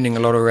world, you're learning a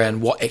lot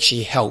around what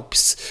actually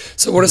helps.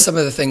 So what are some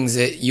of the things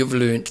that you've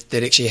learned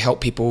that actually help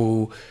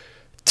people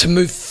to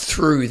move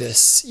through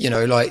this, you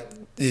know, like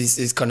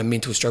these kind of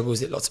mental struggles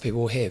that lots of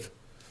people have?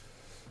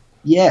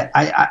 Yeah,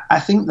 I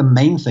think the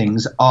main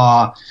things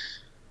are,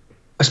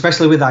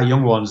 especially with our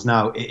young ones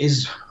now, it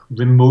is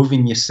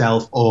removing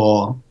yourself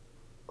or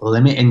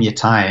limiting your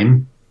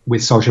time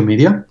with social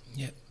media.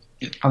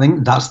 I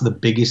think that's the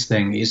biggest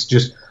thing. It's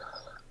just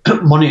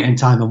monitoring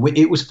time. And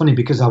it was funny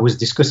because I was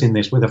discussing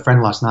this with a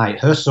friend last night.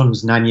 Her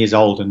son's 9 years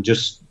old and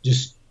just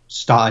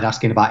started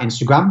asking about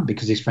Instagram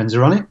because his friends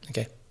are on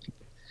it.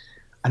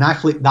 And I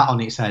flipped that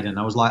on its head and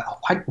I was like,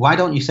 why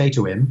don't you say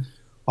to him,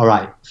 all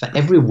right, for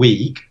every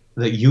week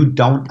that you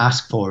don't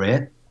ask for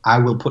it, I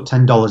will put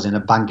 $10 in a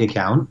bank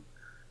account.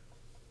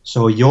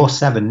 So you're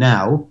 7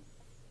 now.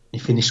 You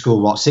finish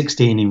school,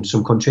 16 in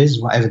some countries,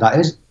 whatever that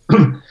is.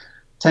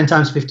 10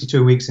 times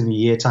 52 weeks in a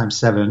year times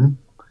 7.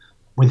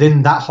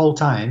 Within that whole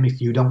time,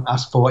 if you don't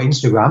ask for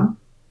Instagram,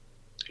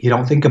 you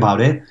don't think about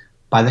it,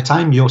 by the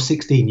time you're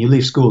 16, you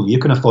leave school, you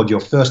can afford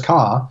your first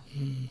car.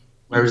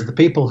 Whereas the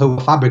people who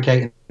are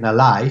fabricating their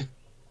life,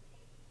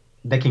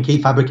 they can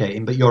keep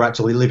fabricating, but you're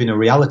actually living a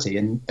reality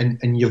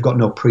and you've got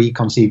no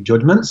preconceived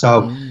judgment.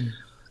 So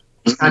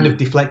it's kind of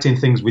deflecting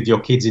things with your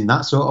kids in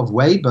that sort of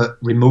way, but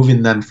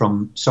removing them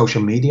from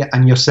social media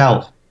and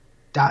yourself,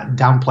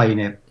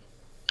 downplaying it.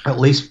 At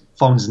least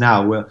phones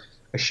now are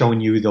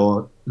showing you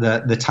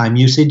the time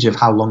usage of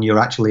how long you're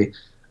actually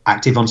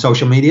active on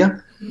social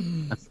media.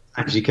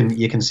 Sometimes you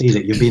can see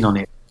that you've been on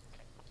it.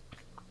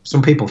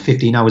 Some people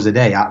 15 hours a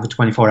day out of a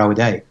 24-hour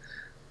day.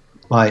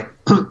 Like,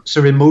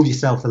 so remove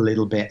yourself a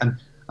little bit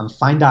and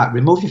find out.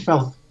 Remove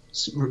yourself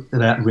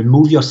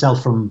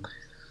from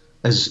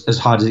as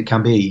hard as it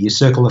can be. Your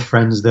circle of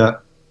friends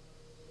that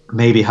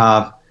maybe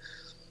have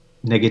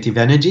negative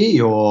energy,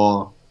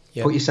 or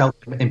put yourself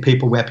in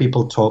people where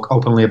people talk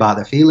openly about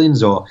their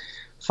feelings, or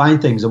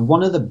find things. And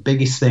one of the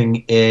biggest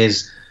thing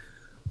is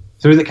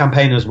through the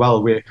campaign as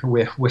well,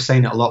 we're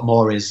saying it a lot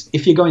more, is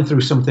if you're going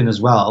through something as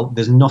well,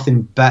 there's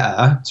nothing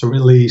better to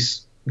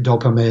release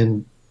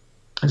dopamine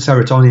and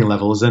serotonin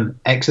levels than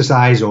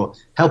exercise or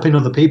helping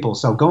other people.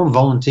 So go and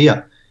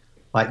volunteer,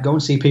 like go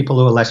and see people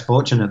who are less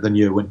fortunate than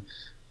you, and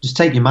just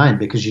take your mind,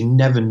 because you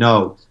never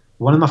know.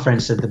 One of my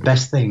friends said the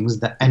best things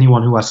that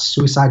anyone who has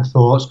suicide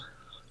thoughts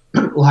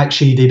like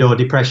she did, or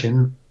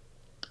depression,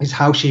 is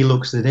how she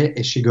looks at it.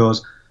 Is she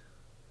goes,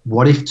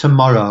 what if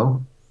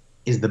tomorrow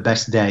is the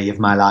best day of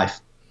my life?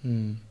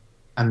 And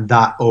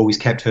that always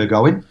kept her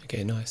going.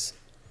 Okay, nice.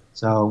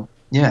 So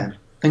yeah,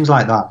 things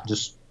like that,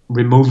 just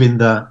removing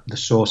the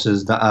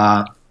sources that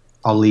are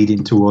are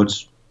leading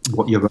towards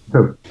what you're going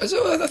through.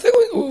 So I think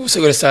we're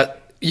also got to start,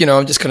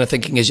 I'm just kind of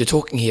thinking as you're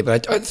talking here,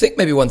 but I think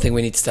maybe one thing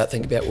we need to start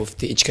thinking about with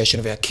the education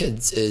of our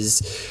kids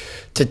is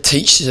to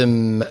teach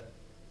them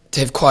to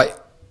have quite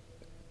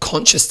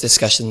conscious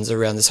discussions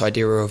around this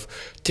idea of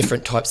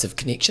different types of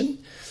connection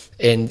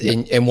and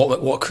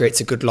what creates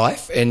a good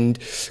life. And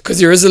because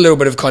there is a little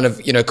bit of kind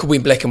of, could we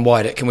black and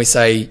white it? Can we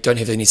say don't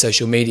have any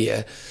social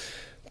media?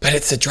 But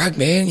it's a drug,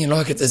 man.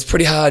 It's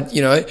pretty hard,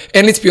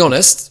 And let's be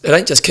honest, it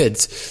ain't just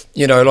kids.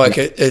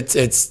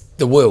 It's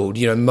the world.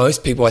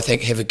 Most people, I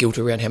think, have a guilt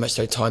around how much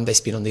time they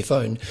spend on their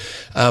phone,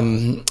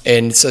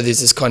 and so there's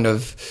this kind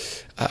of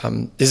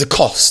there's a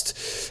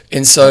cost.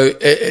 And so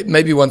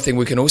maybe one thing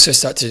we can also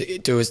start to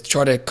do is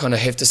try to kind of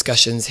have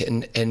discussions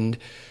and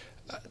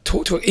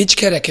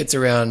educate our kids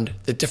around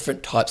the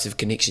different types of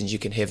connections you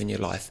can have in your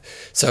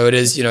life. So it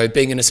is,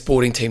 being in a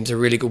sporting team is a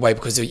really good way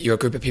because you're a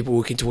group of people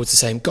working towards the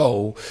same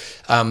goal.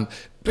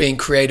 Being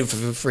creative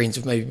with friends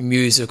with maybe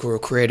music or a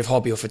creative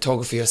hobby or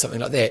photography or something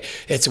like that.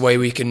 It's a way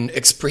where you can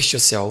express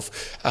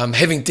yourself.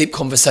 Having deep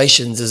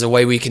conversations is a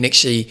way where you can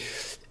actually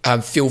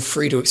feel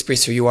free to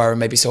express who you are and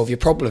maybe solve your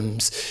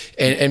problems.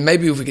 And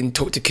maybe if we can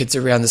talk to kids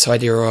around this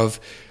idea of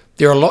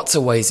there are lots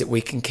of ways that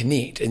we can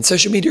connect. And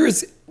social media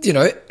is,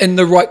 in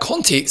the right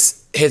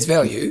context, has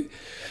value.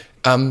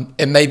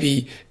 And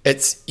maybe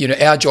it's,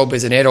 our job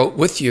as an adult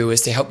with you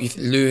is to help you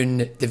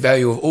learn the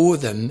value of all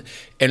of them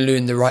and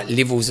learn the right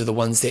levels of the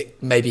ones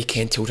that maybe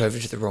can tilt over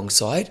to the wrong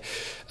side.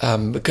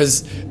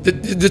 Because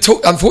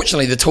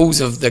unfortunately, the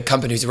tools of the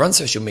companies who run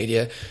social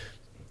media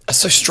are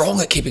so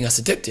strong at keeping us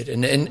addicted.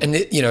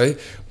 And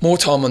more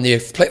time on their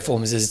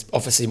platforms is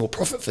obviously more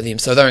profit for them.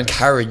 So they're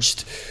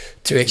encouraged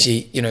to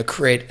actually,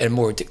 create a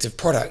more addictive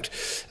product.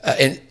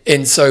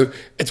 And so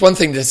it's one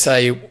thing to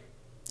say,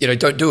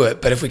 don't do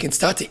it. But if we can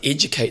start to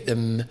educate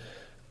them,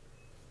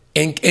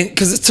 and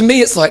because to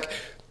me, it's like,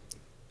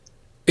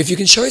 if you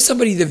can show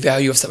somebody the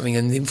value of something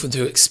and then for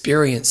them to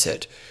experience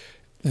it,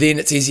 then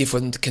it's easier for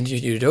them to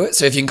continue to do it.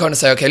 So if you can kind of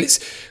say, okay, let's,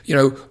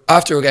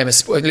 after a game of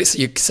sport, let's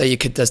say your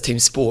kid does team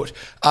sport,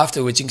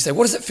 afterwards you can say,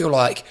 what does it feel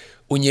like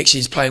when you're actually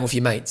just playing with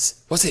your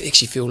mates? What does it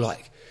actually feel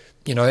like?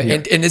 Yeah.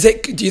 And is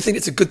that, do you think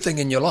it's a good thing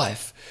in your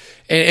life?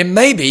 And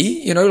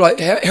maybe,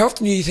 how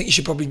often do you think you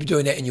should probably be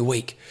doing that in your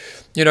week?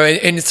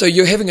 And so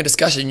you're having a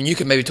discussion and you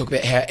can maybe talk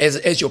about how,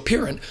 as your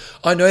parent,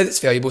 I know that's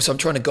valuable, so I'm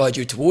trying to guide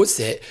you towards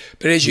that.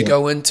 But as you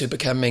go into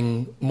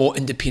becoming more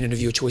independent of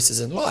your choices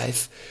in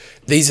life,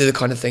 these are the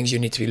kind of things you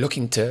need to be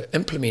looking to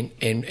implement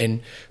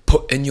and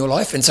put in your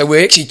life. And so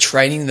we're actually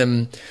training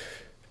them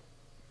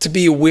to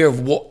be aware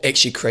of what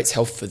actually creates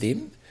health for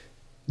them.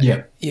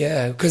 Yeah.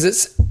 Yeah, because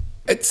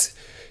it's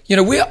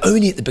we're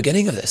only at the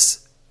beginning of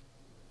this.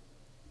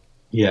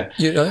 Yeah.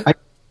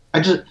 I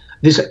just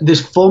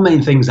there's four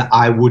main things that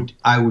I would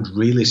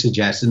really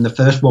suggest, and the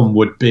first one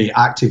would be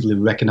actively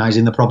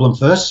recognizing the problem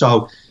first.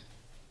 So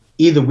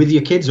either with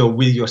your kids or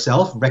with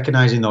yourself,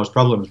 recognizing those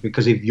problems,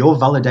 because if you're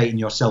validating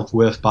your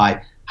self-worth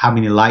by how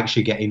many likes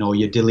you're getting, or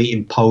you're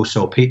deleting posts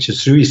or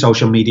pictures through your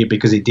social media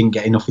because it didn't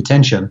get enough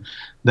attention,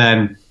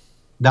 then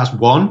that's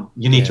one.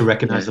 You need to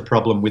recognize the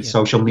problem with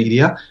social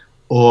media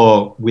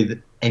or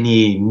with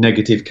any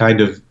negative kind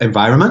of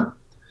environment.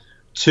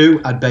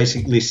 Two, I'd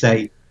basically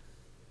say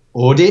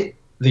audit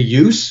the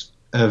use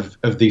of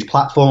these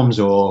platforms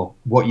or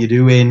what you're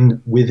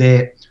doing with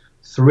it.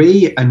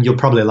 Three, and you'll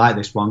probably like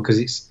this one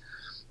because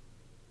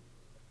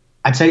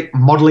I'd say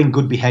modeling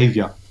good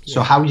behavior.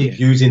 So how are you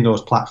using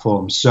those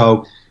platforms?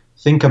 So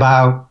think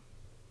about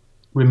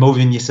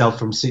removing yourself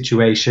from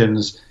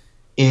situations.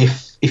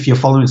 If you're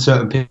following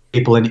certain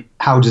people, and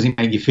how does it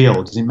make you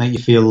feel? Does it make you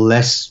feel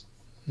less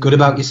good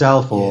about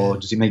yourself, or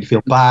does it make you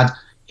feel bad?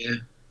 Yeah.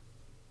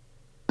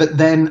 But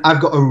then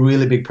I've got a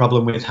really big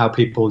problem with how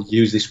people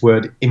use this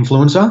word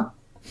influencer.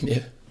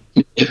 Yeah.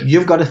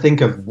 You've got to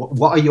think of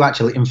what are you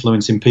actually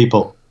influencing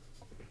people?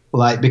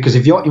 Because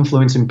if you're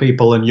influencing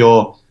people and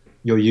you're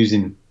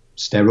using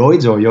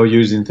steroids or you're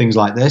using things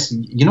like this,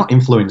 you're not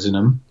influencing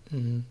them.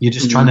 Mm-hmm. You're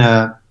just trying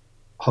to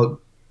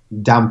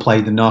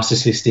downplay the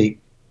narcissistic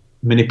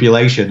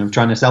manipulation of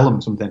trying to sell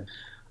them something.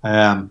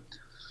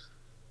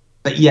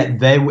 But yeah,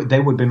 they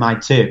would be my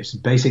tips.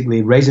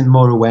 Basically, raising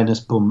more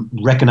awareness,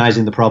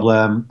 recognizing the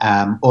problem,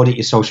 audit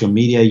your social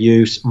media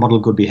use, model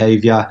good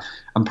behavior,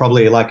 and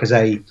probably, like I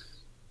say,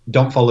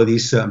 don't follow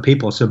these certain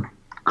people. So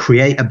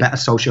create a better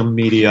social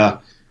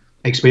media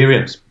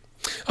experience.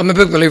 I'm a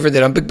big believer in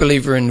that. I'm a big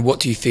believer in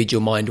what do you feed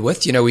your mind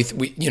with.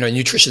 We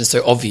nutrition is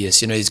so obvious.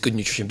 There's good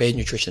nutrition, bad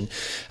nutrition,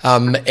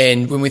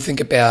 and when we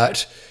think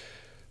about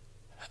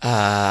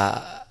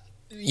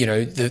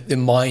the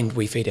mind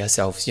we feed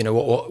ourselves,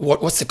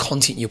 what's the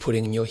content you're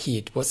putting in your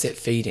head? What's that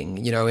feeding?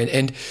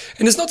 And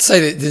it's not to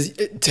say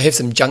that to have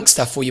some junk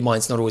stuff for your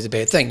mind's not always a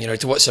bad thing.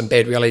 To watch some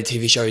bad reality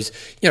TV shows,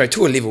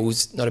 to a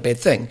level's not a bad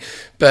thing.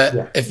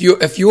 But if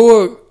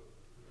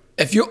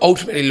you're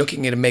ultimately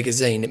looking at a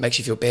magazine that makes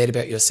you feel bad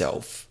about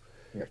yourself,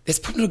 that's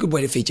probably not a good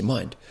way to feed your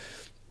mind.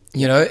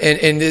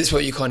 And that's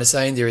what you're kind of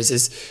saying there is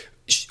this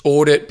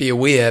audit, be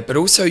aware, but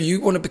also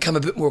you want to become a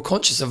bit more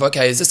conscious of,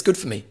 okay, is this good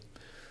for me?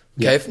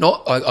 Okay, if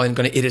not, I'm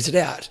going to edit it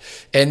out.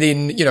 And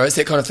then, it's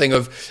that kind of thing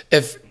of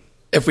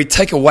if we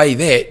take away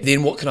that,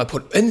 then what can I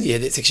put in there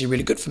that's actually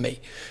really good for me?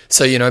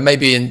 So,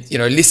 maybe in,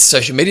 less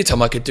social media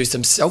time, I could do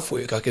some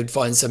self-work. I could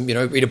find some,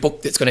 read a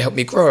book that's going to help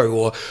me grow,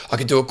 or I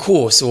could do a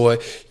course, or,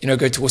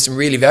 go towards some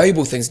really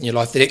valuable things in your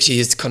life that actually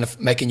is kind of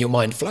making your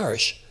mind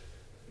flourish.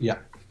 Yeah.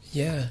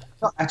 Yeah.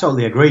 I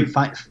totally agree.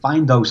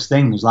 Find those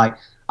things. Like,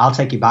 I'll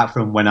take you back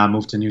from when I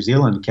moved to New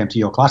Zealand and came to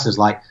your classes.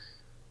 Like,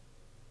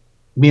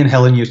 me and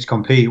Helen used to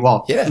compete.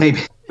 Well,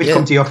 maybe we'd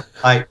come to your,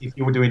 like, if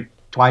you were doing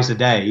twice a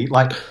day,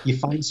 like, you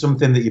find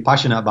something that you're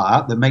passionate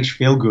about that makes you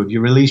feel good.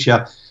 You release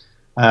your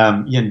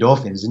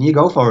endorphins and you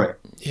go for it.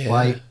 Yeah.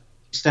 Like,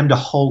 stemmed a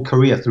whole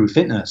career through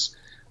fitness.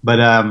 But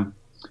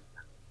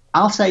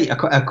I'll say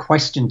a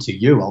question to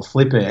you. I'll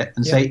flip it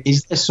and say,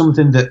 is there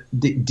something that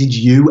did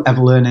you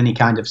ever learn any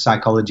kind of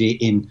psychology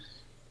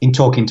in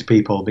talking to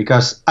people?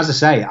 Because, as I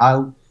say,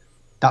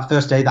 that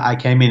first day that I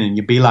came in and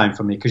you beeline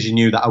for me because you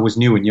knew that I was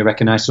new and you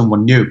recognized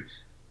someone new,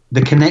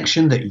 the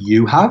connection that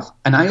you have,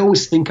 and I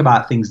always think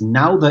about things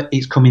now that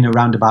it's coming a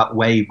roundabout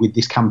way with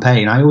this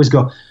campaign. I always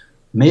go,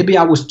 maybe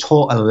I was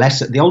taught a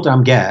lesson. The older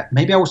I get,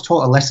 maybe I was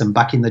taught a lesson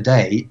back in the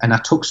day, and I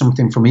took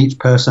something from each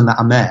person that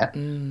I met.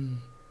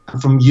 And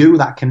from you,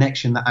 that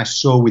connection that I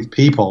saw with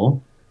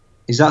people,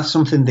 is that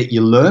something that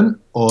you learn?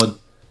 Or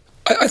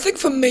I think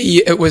for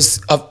me,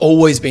 I've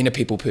always been a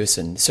people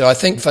person. So I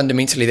think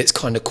fundamentally that's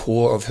kind of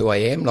core of who I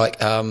am.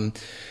 Like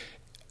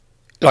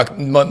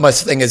my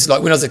thing is,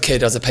 like, when I was a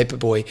kid, I was a paper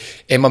boy,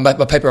 and my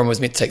paper run was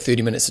meant to take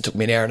 30 minutes. It took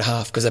me an hour and a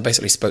half because I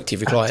basically spoke to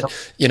every client,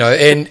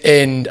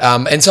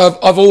 and so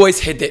I've always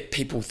had that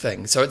people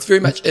thing. So it's very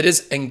much, it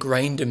is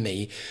ingrained in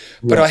me,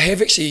 but I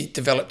have actually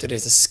developed it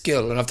as a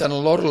skill, and I've done a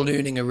lot of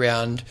learning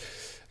around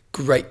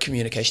great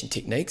communication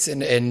techniques,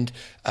 and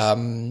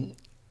I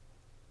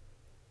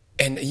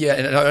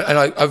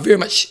very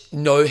much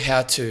know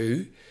how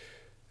to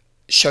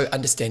show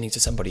understanding to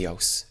somebody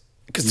else.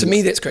 Because to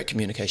me, that's great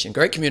communication.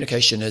 Great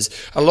communication is,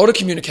 a lot of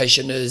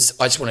communication is,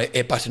 I just want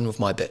to butt in with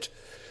my bit.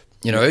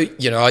 I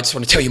just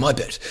want to tell you my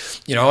bit.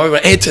 I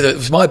want to add to that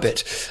with my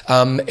bit.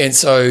 And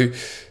so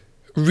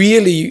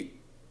really,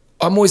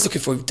 I'm always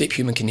looking for deep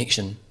human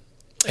connection.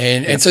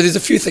 And so there's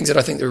a few things that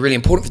I think that are really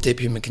important for deep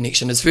human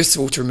connection is, first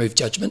of all, to remove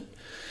judgment.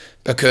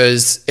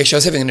 Because actually I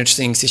was having an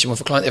interesting session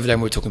with a client the other day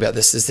and we were talking about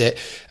this, is that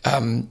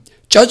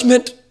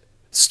judgment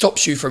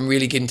stops you from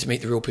really getting to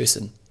meet the real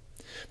person.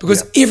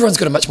 Because everyone's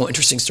got a much more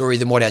interesting story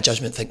than what our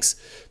judgment thinks.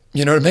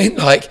 You know what I mean?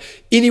 Like,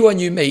 anyone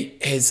you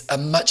meet has a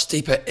much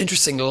deeper,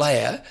 interesting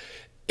layer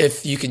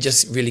if you can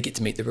just really get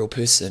to meet the real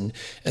person.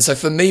 And so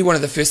for me, one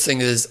of the first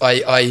things is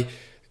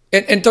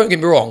and don't get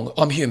me wrong,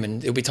 I'm human.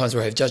 There'll be times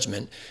where I have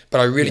judgment, but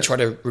I really try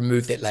to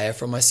remove that layer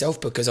from myself,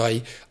 because I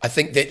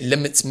think that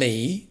limits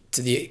me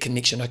to the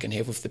connection I can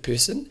have with the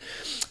person.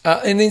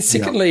 And then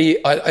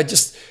secondly, I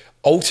just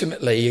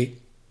ultimately,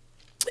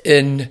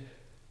 in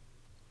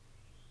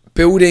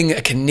building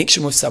a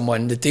connection with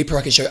someone, the deeper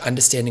I can show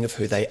understanding of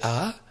who they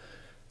are,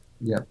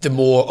 the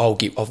more I'll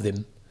get of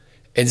them.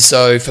 And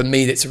so for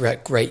me, that's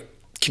about great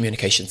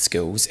communication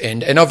skills.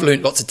 And I've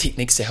learned lots of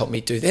techniques to help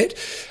me do that.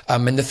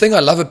 And the thing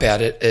I love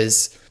about it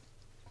is,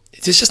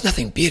 there's just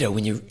nothing better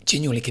when you're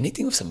genuinely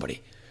connecting with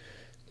somebody.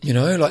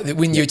 Like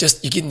when you're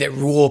getting that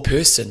raw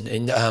person.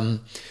 And I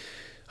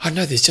don't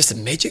know, there's just a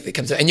magic that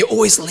comes out. And you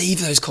always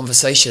leave those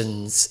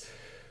conversations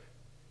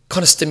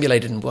kind of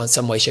stimulated in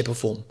some way, shape or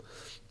form.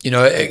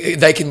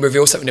 They can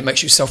reveal something that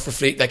makes you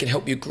self-reflect. They can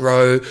help you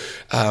grow.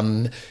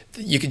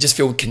 You can just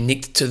feel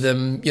connected to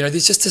them.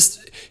 There's just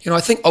this, I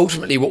think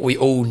ultimately what we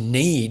all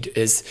need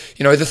is,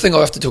 the thing I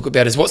often talk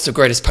about is, what's the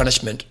greatest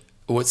punishment?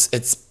 Well,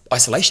 it's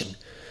isolation.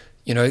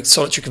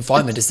 Solitary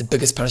confinement is the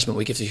biggest punishment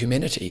we give to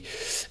humanity.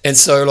 And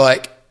so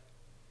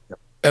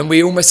and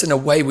we almost, in a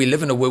way, we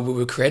live in a world where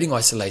we're creating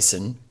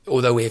isolation,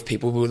 although we have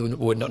people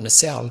who are not in a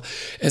cell.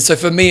 And so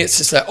for me, it's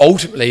just that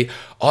ultimately,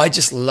 I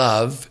just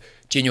love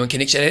genuine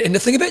connection. And the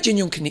thing about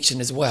genuine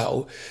connection as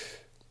well,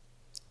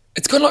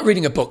 it's kind of like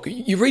reading a book.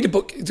 You read a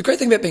book, the great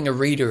thing about being a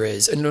reader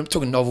is, and I'm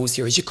talking novels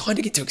here, is you kind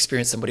of get to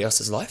experience somebody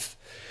else's life.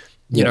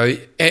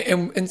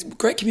 And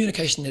great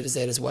communication is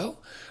that as well.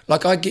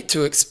 Like, I get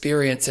to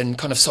experience and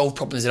kind of solve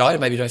problems that I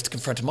maybe don't have to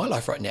confront in my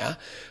life right now,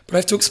 but I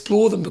have to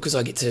explore them because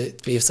I get to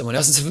be with someone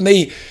else. And so for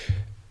me,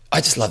 I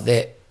just love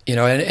that,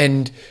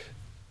 and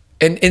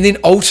then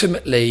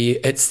ultimately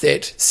it's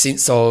that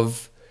sense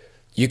of,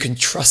 you can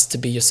trust to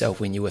be yourself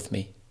when you're with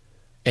me.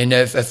 And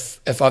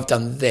if I've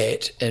done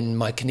that in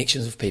my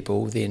connections with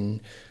people,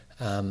 then,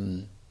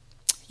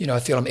 I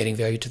feel I'm adding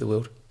value to the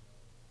world.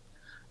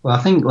 Well,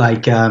 I think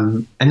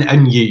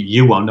and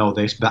you won't know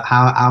this, but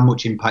how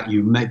much impact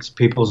you make to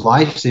people's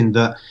lives, in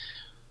that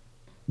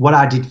what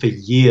I did for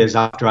years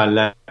after I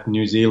left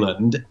New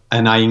Zealand,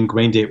 and I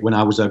ingrained it when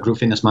I was a group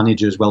fitness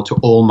manager as well to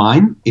all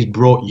mine, is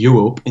brought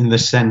you up, in the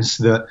sense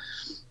that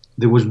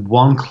there was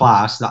one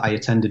class that I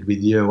attended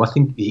with you. I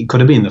think it could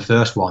have been the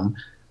first one.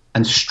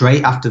 And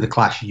straight after the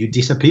class, you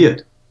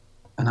disappeared.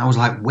 And I was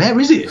like, where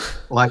is it?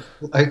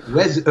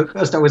 Where's, at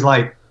first I was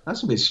like,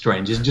 that's a bit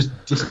strange. It just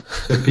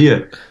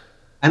disappeared.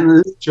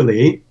 And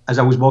literally, as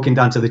I was walking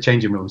down to the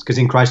changing rooms, because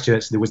in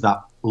Christchurch there was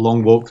that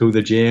long walk through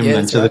the gym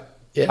and to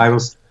the spiral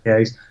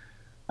staircase,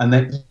 and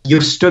then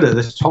you stood at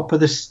the top of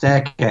the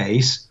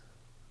staircase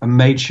and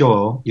made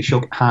sure you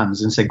shook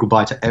hands and said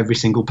goodbye to every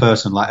single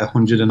person, like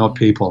 100 and odd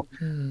people.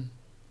 And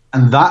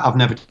that I've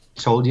never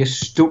told you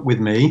stuck with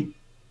me,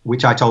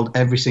 which I told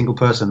every single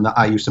person that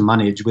I used to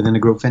manage within a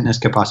group fitness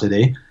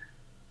capacity,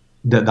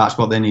 that's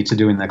what they need to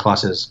do in their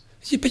classes.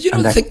 Yeah, but you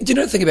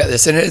don't think about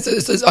this,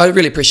 and I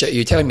really appreciate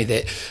you telling me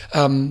that.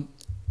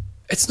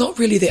 It's not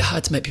really that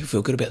hard to make people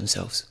feel good about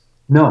themselves.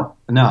 No.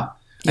 You know?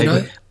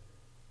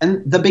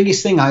 And the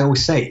biggest thing I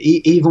always say,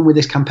 even with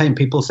this campaign,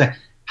 people say,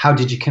 how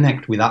did you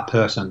connect with that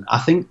person? I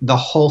think the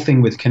whole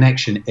thing with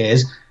connection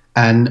is,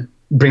 and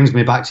brings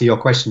me back to your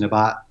question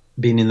about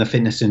being in the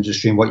fitness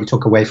industry and what you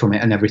took away from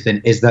it and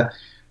everything, is that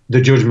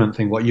the judgment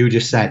thing, what you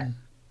just said.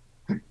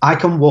 I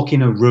can walk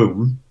in a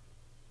room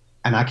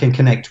and I can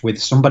connect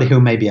with somebody who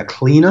may be a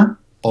cleaner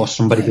or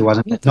somebody who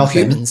hasn't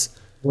nothing. Humans.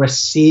 Or a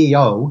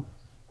CEO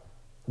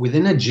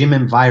within a gym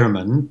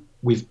environment.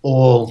 We've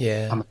all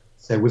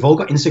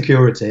got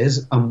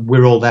insecurities, and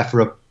we're all there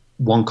for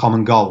one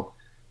common goal,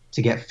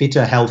 to get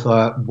fitter,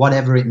 healthier,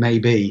 whatever it may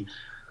be.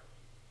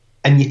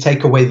 And you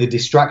take away the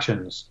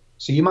distractions.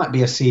 So you might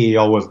be a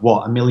CEO of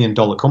 $1 million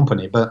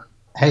company, but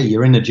hey,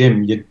 you're in a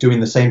gym, you're doing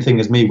the same thing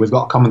as me. We've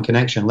got a common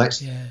connection.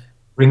 Let's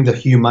bring the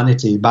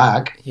humanity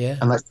back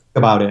and let's think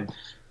about it.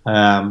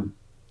 And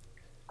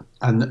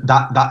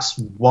that's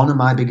one of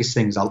my biggest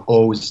things I'll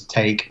always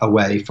take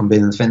away from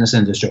being in the fitness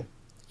industry.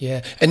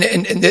 Yeah, and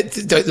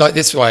like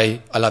that's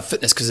why I love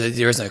fitness, because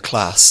there is no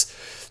class.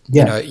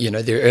 Yeah. You know,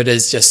 it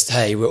is just,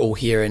 hey, we're all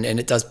here, and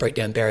it does break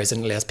down barriers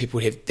and allows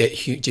people to have that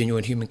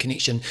genuine human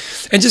connection.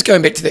 And just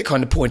going back to that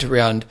kind of point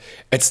around,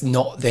 it's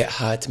not that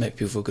hard to make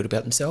people feel good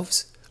about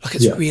themselves. Like,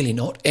 it's really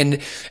not.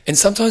 And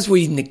sometimes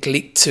we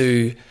neglect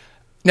to.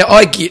 Now,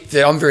 I get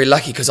that I'm very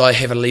lucky because I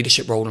have a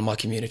leadership role in my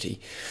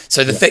community.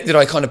 So the fact that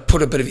I kind of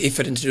put a bit of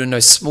effort into doing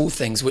those small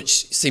things,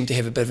 which seem to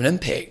have a bit of an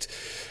impact,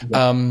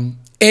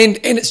 and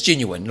it's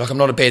genuine. Like, I'm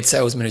not a bad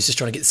salesman who's just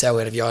trying to get the sale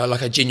out of you.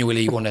 I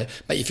genuinely want to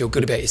make you feel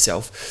good about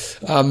yourself.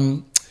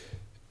 But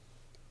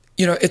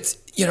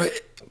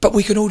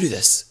we can all do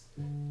this.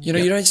 You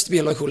don't just be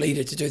a local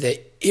leader to do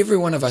that. Every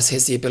one of us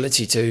has the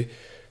ability to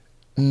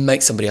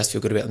make somebody else feel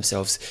good about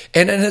themselves.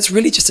 And it's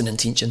really just an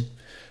intention.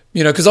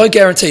 Because I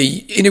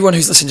guarantee anyone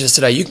who's listening to this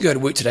today, you can go to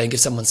work today and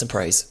give someone some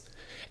praise.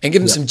 And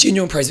give them some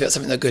genuine praise about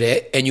something they're good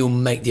at, and you'll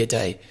make their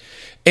day.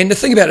 And the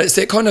thing about it is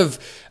that kind of...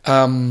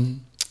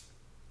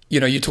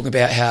 you're talking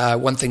about how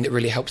one thing that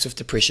really helps with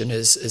depression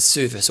is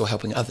service or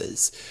helping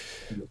others.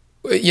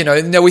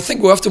 Now we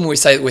think, often when we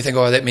say that, we think,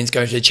 oh, that means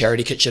going to the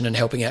charity kitchen and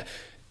helping out.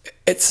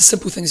 It's a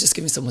simple thing as just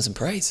giving someone some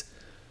praise.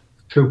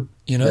 True.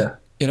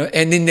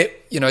 And then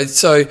that,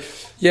 so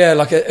yeah,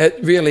 like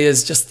it really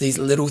is just these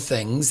little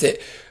things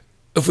that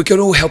if we can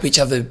all help each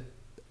other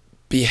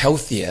be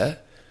healthier,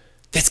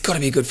 that's got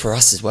to be good for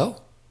us as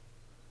well.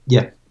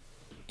 Yeah.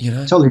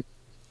 Totally.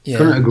 Yeah.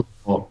 Couldn't agree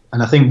more.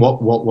 And I think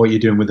what you're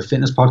doing with the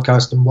fitness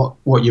podcast and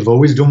what you've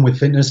always done with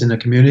fitness in the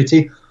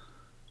community,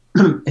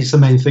 it's the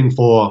main thing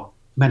for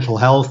mental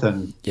health,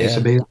 and it's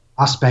a big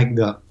aspect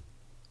that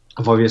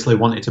I've obviously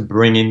wanted to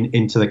bring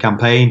into the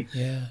campaign.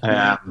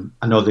 Yeah.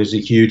 I know there's a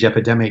huge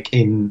epidemic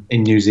in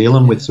New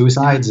Zealand with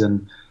suicides,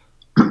 and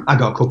I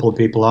got a couple of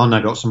people on.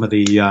 I got some of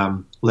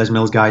the Les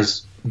Mills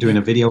guys doing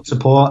a video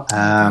support.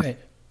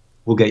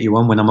 We'll get you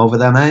on when I'm over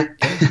there, mate.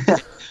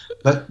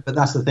 But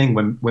that's the thing,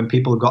 when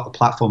people have got a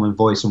platform and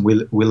voice, and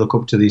we look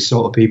up to these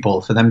sort of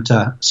people, for them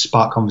to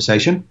spark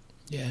conversation.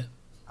 Yeah,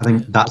 I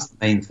think that's the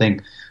main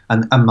thing.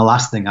 And my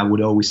last thing I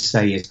would always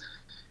say is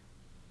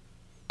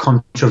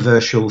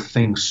controversial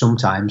things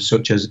sometimes,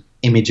 such as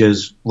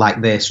images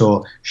like this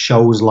or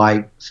shows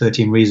like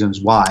 13 Reasons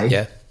Why.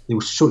 Yeah, there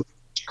was such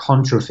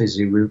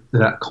controversial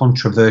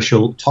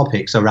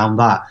topics around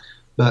that.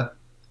 But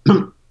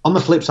on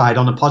the flip side,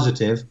 on a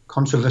positive,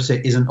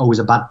 controversy isn't always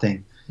a bad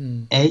thing.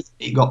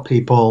 It got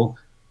people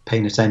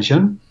paying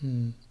attention,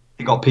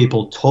 it got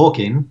people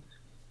talking,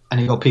 and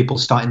it got people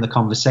starting the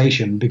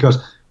conversation,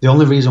 because the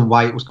only reason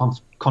why it was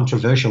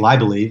controversial, I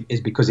believe,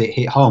 is because it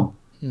hit home.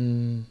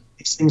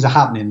 These things are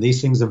happening.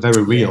 These things are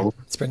very real.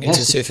 It's bringing it to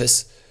the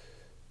surface.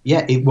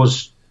 Yeah, it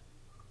was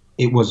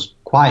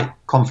quite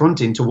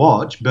confronting to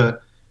watch,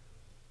 but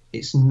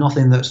it's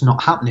nothing that's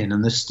not happening,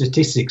 and the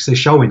statistics are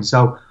showing.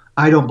 So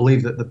I don't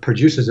believe that the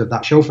producers of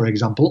that show, for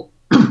example,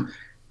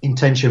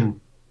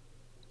 intention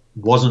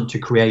wasn't to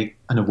create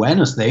an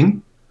awareness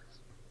thing.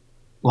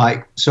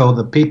 Like, so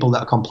the people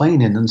that are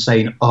complaining and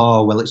saying,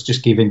 oh, well, it's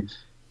just giving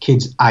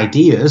kids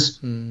ideas.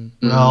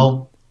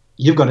 Well,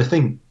 you've got to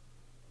think,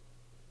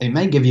 it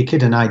may give your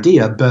kid an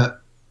idea,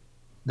 but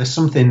there's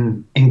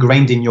something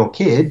ingrained in your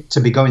kid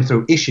to be going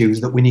through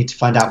issues that we need to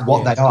find out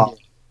what they are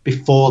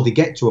before they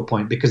get to a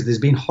point, because there's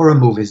been horror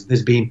movies,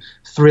 there's been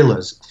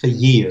thrillers for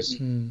years.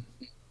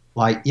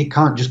 Like, you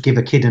can't just give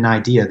a kid an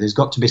idea. There's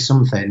got to be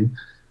something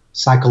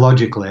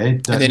psychologically.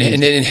 And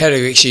then how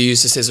do you actually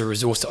use this as a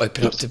resource to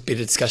open up to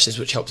better discussions,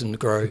 which helps them to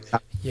grow?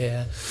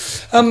 Yeah.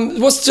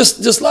 What's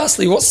just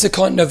lastly, what's the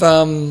kind of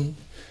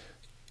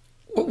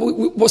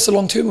what's the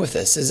long term with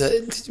this?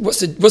 What's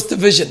the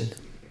vision?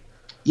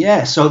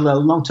 Yeah, so the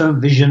long-term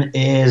vision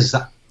is,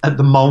 at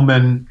the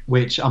moment,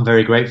 which I'm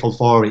very grateful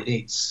for,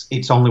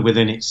 it's only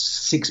within its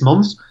 6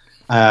 months,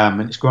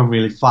 and it's growing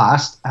really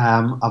fast.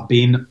 I've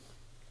been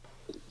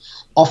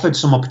offered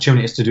some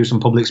opportunities to do some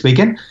public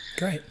speaking.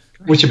 Great.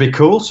 Which would be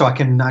cool, so I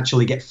can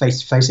actually get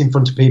face-to-face in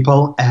front of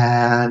people.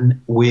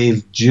 And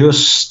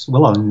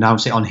I'll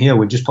announce it on here,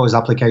 we've just put his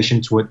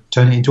application to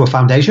turn it into a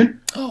foundation.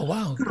 Oh,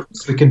 wow.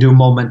 So we can do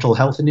more mental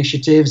health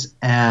initiatives,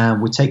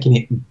 and we're taking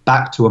it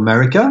back to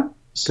America.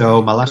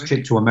 So my last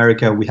trip to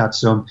America, we had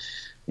some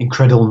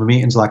incredible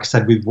meetings, like I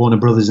said, with Warner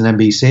Brothers and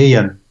NBC,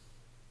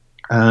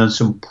 and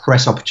some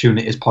press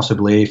opportunities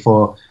possibly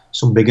for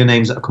some bigger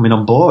names that are coming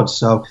on board.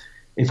 So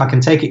if I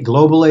can take it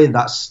globally,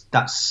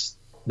 that's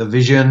the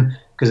vision,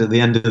 because at the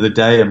end of the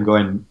day, I'm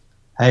going,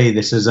 hey,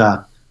 this is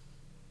a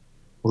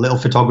little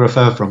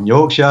photographer from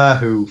Yorkshire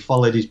who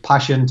followed his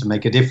passion to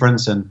make a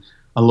difference, and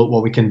look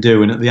what we can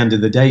do. And at the end of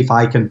the day, if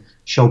I can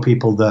show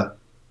people that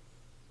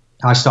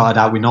I started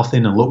out with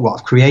nothing and look what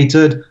I've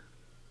created,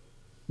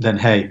 then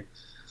hey,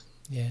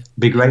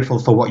 be grateful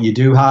for what you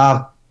do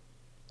have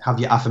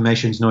your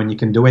affirmations knowing you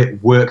can do it,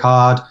 work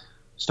hard,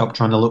 stop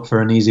trying to look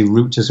for an easy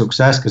route to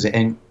success, because it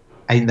ain't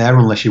there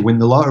unless you win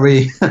the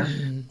lottery.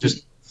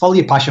 Just follow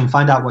your passion,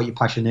 find out what your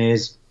passion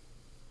is,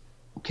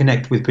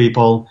 connect with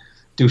people,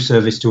 do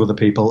service to other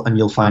people, and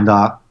you'll find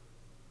out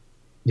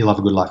you'll have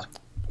a good life.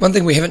 One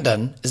thing we haven't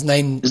done is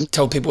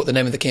tell people what the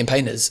name of the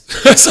campaign is.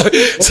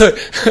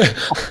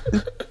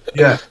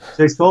 Yeah,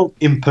 so it's called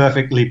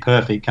Imperfectly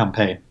Perfect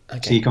Campaign.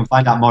 Okay. So you can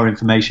find out more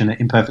information at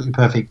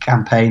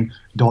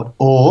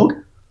imperfectlyperfectcampaign.org.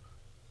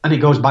 And it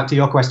goes back to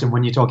your question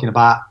when you're talking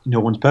about no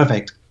one's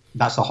perfect.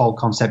 That's the whole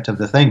concept of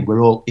the thing.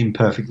 We're all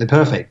imperfectly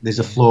perfect. There's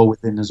a flaw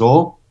within us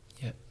all.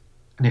 Yeah.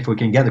 And if we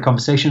can get the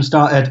conversation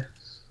started,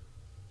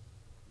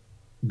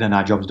 then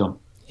our job's done.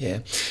 Yeah.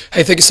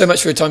 Hey, thank you so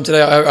much for your time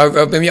today. I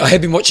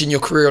have been watching your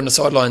career on the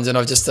sidelines, and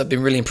I've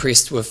been really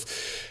impressed with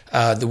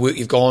the work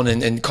you've gone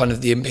and kind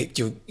of the impact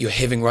you're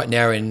having right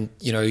now. And,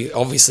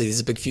 obviously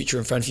there's a big future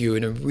in front of you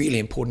in a really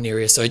important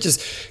area. So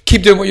just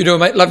keep doing what you're doing,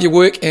 mate. Love your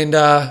work, and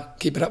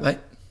keep it up, mate.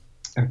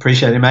 I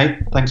appreciate it, mate.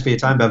 Thanks for your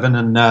time, Bevan,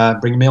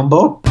 and bringing me on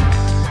board.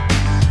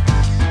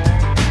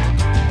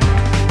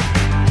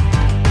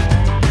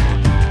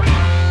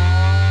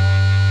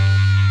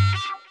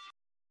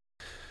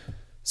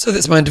 So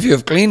that's my interview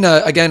of Glenn.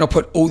 Again, I'll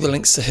put all the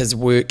links to his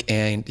work,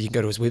 and you can go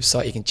to his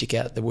website. You can check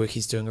out the work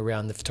he's doing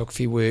around the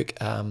photography work.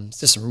 It's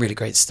just some really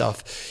great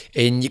stuff.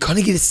 And you kind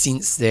of get a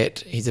sense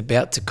that he's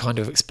about to kind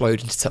of explode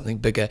into something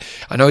bigger.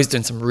 I know he's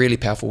doing some really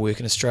powerful work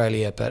in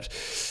Australia, but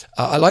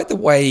I like the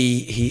way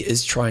he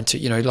is trying to,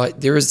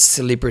 there is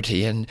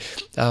celebrity, and,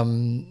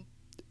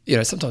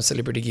 sometimes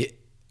celebrity get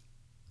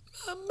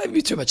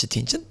maybe too much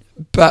attention.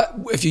 But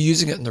if you're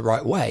using it in the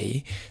right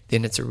way,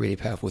 then it's a really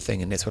powerful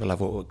thing, and that's what I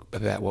love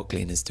about what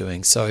Glenn is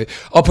doing. So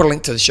I'll put a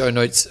link to the show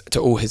notes,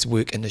 to all his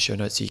work in the show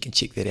notes, so you can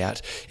check that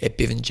out at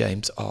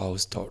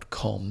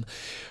bevanjameseyles.com.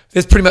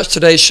 That's pretty much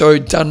today's show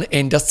done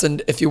and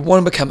dusted. If you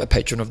want to become a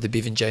patron of the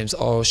Bevan James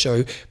Eyles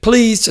Show,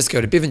 please just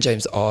go to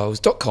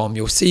bevanjameseyles.com.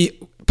 You'll see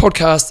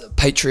podcast,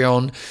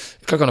 Patreon.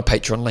 Click on a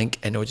Patreon link,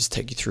 and it'll just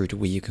take you through to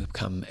where you can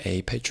become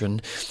a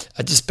patron.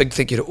 Just big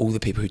thank you to all the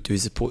people who do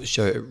support the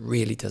show. It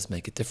really does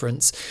make a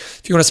difference.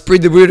 If you want to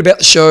spread the word about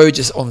the show,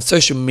 just on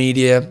social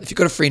media, if you've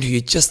got a friend who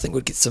you just think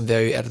would get some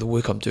value out of the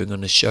work I'm doing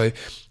on this show,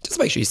 just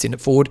make sure you send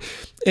it forward.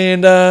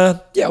 And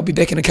I'll be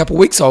back in a couple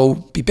of weeks. I'll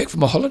be back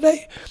from a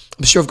holiday.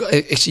 I'm sure I've got,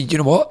 actually, you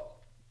know what?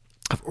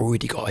 I've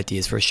already got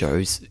ideas for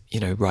shows,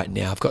 right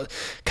now. I've got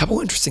a couple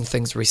of interesting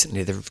things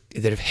recently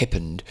that have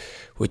happened,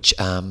 which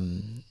I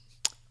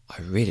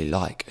really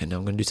like, and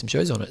I'm going to do some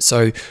shows on it.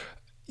 So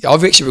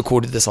I've actually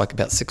recorded this like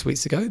about 6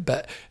 weeks ago,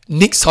 but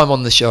next time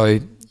on the show,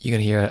 you're going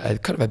to hear a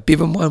kind of a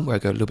Bevan one where I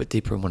go a little bit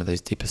deeper in one of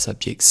those deeper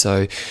subjects.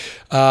 So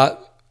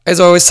as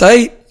I always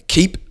say,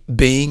 keep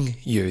being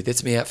you.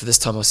 That's me out for this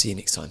time. I'll see you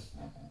next time.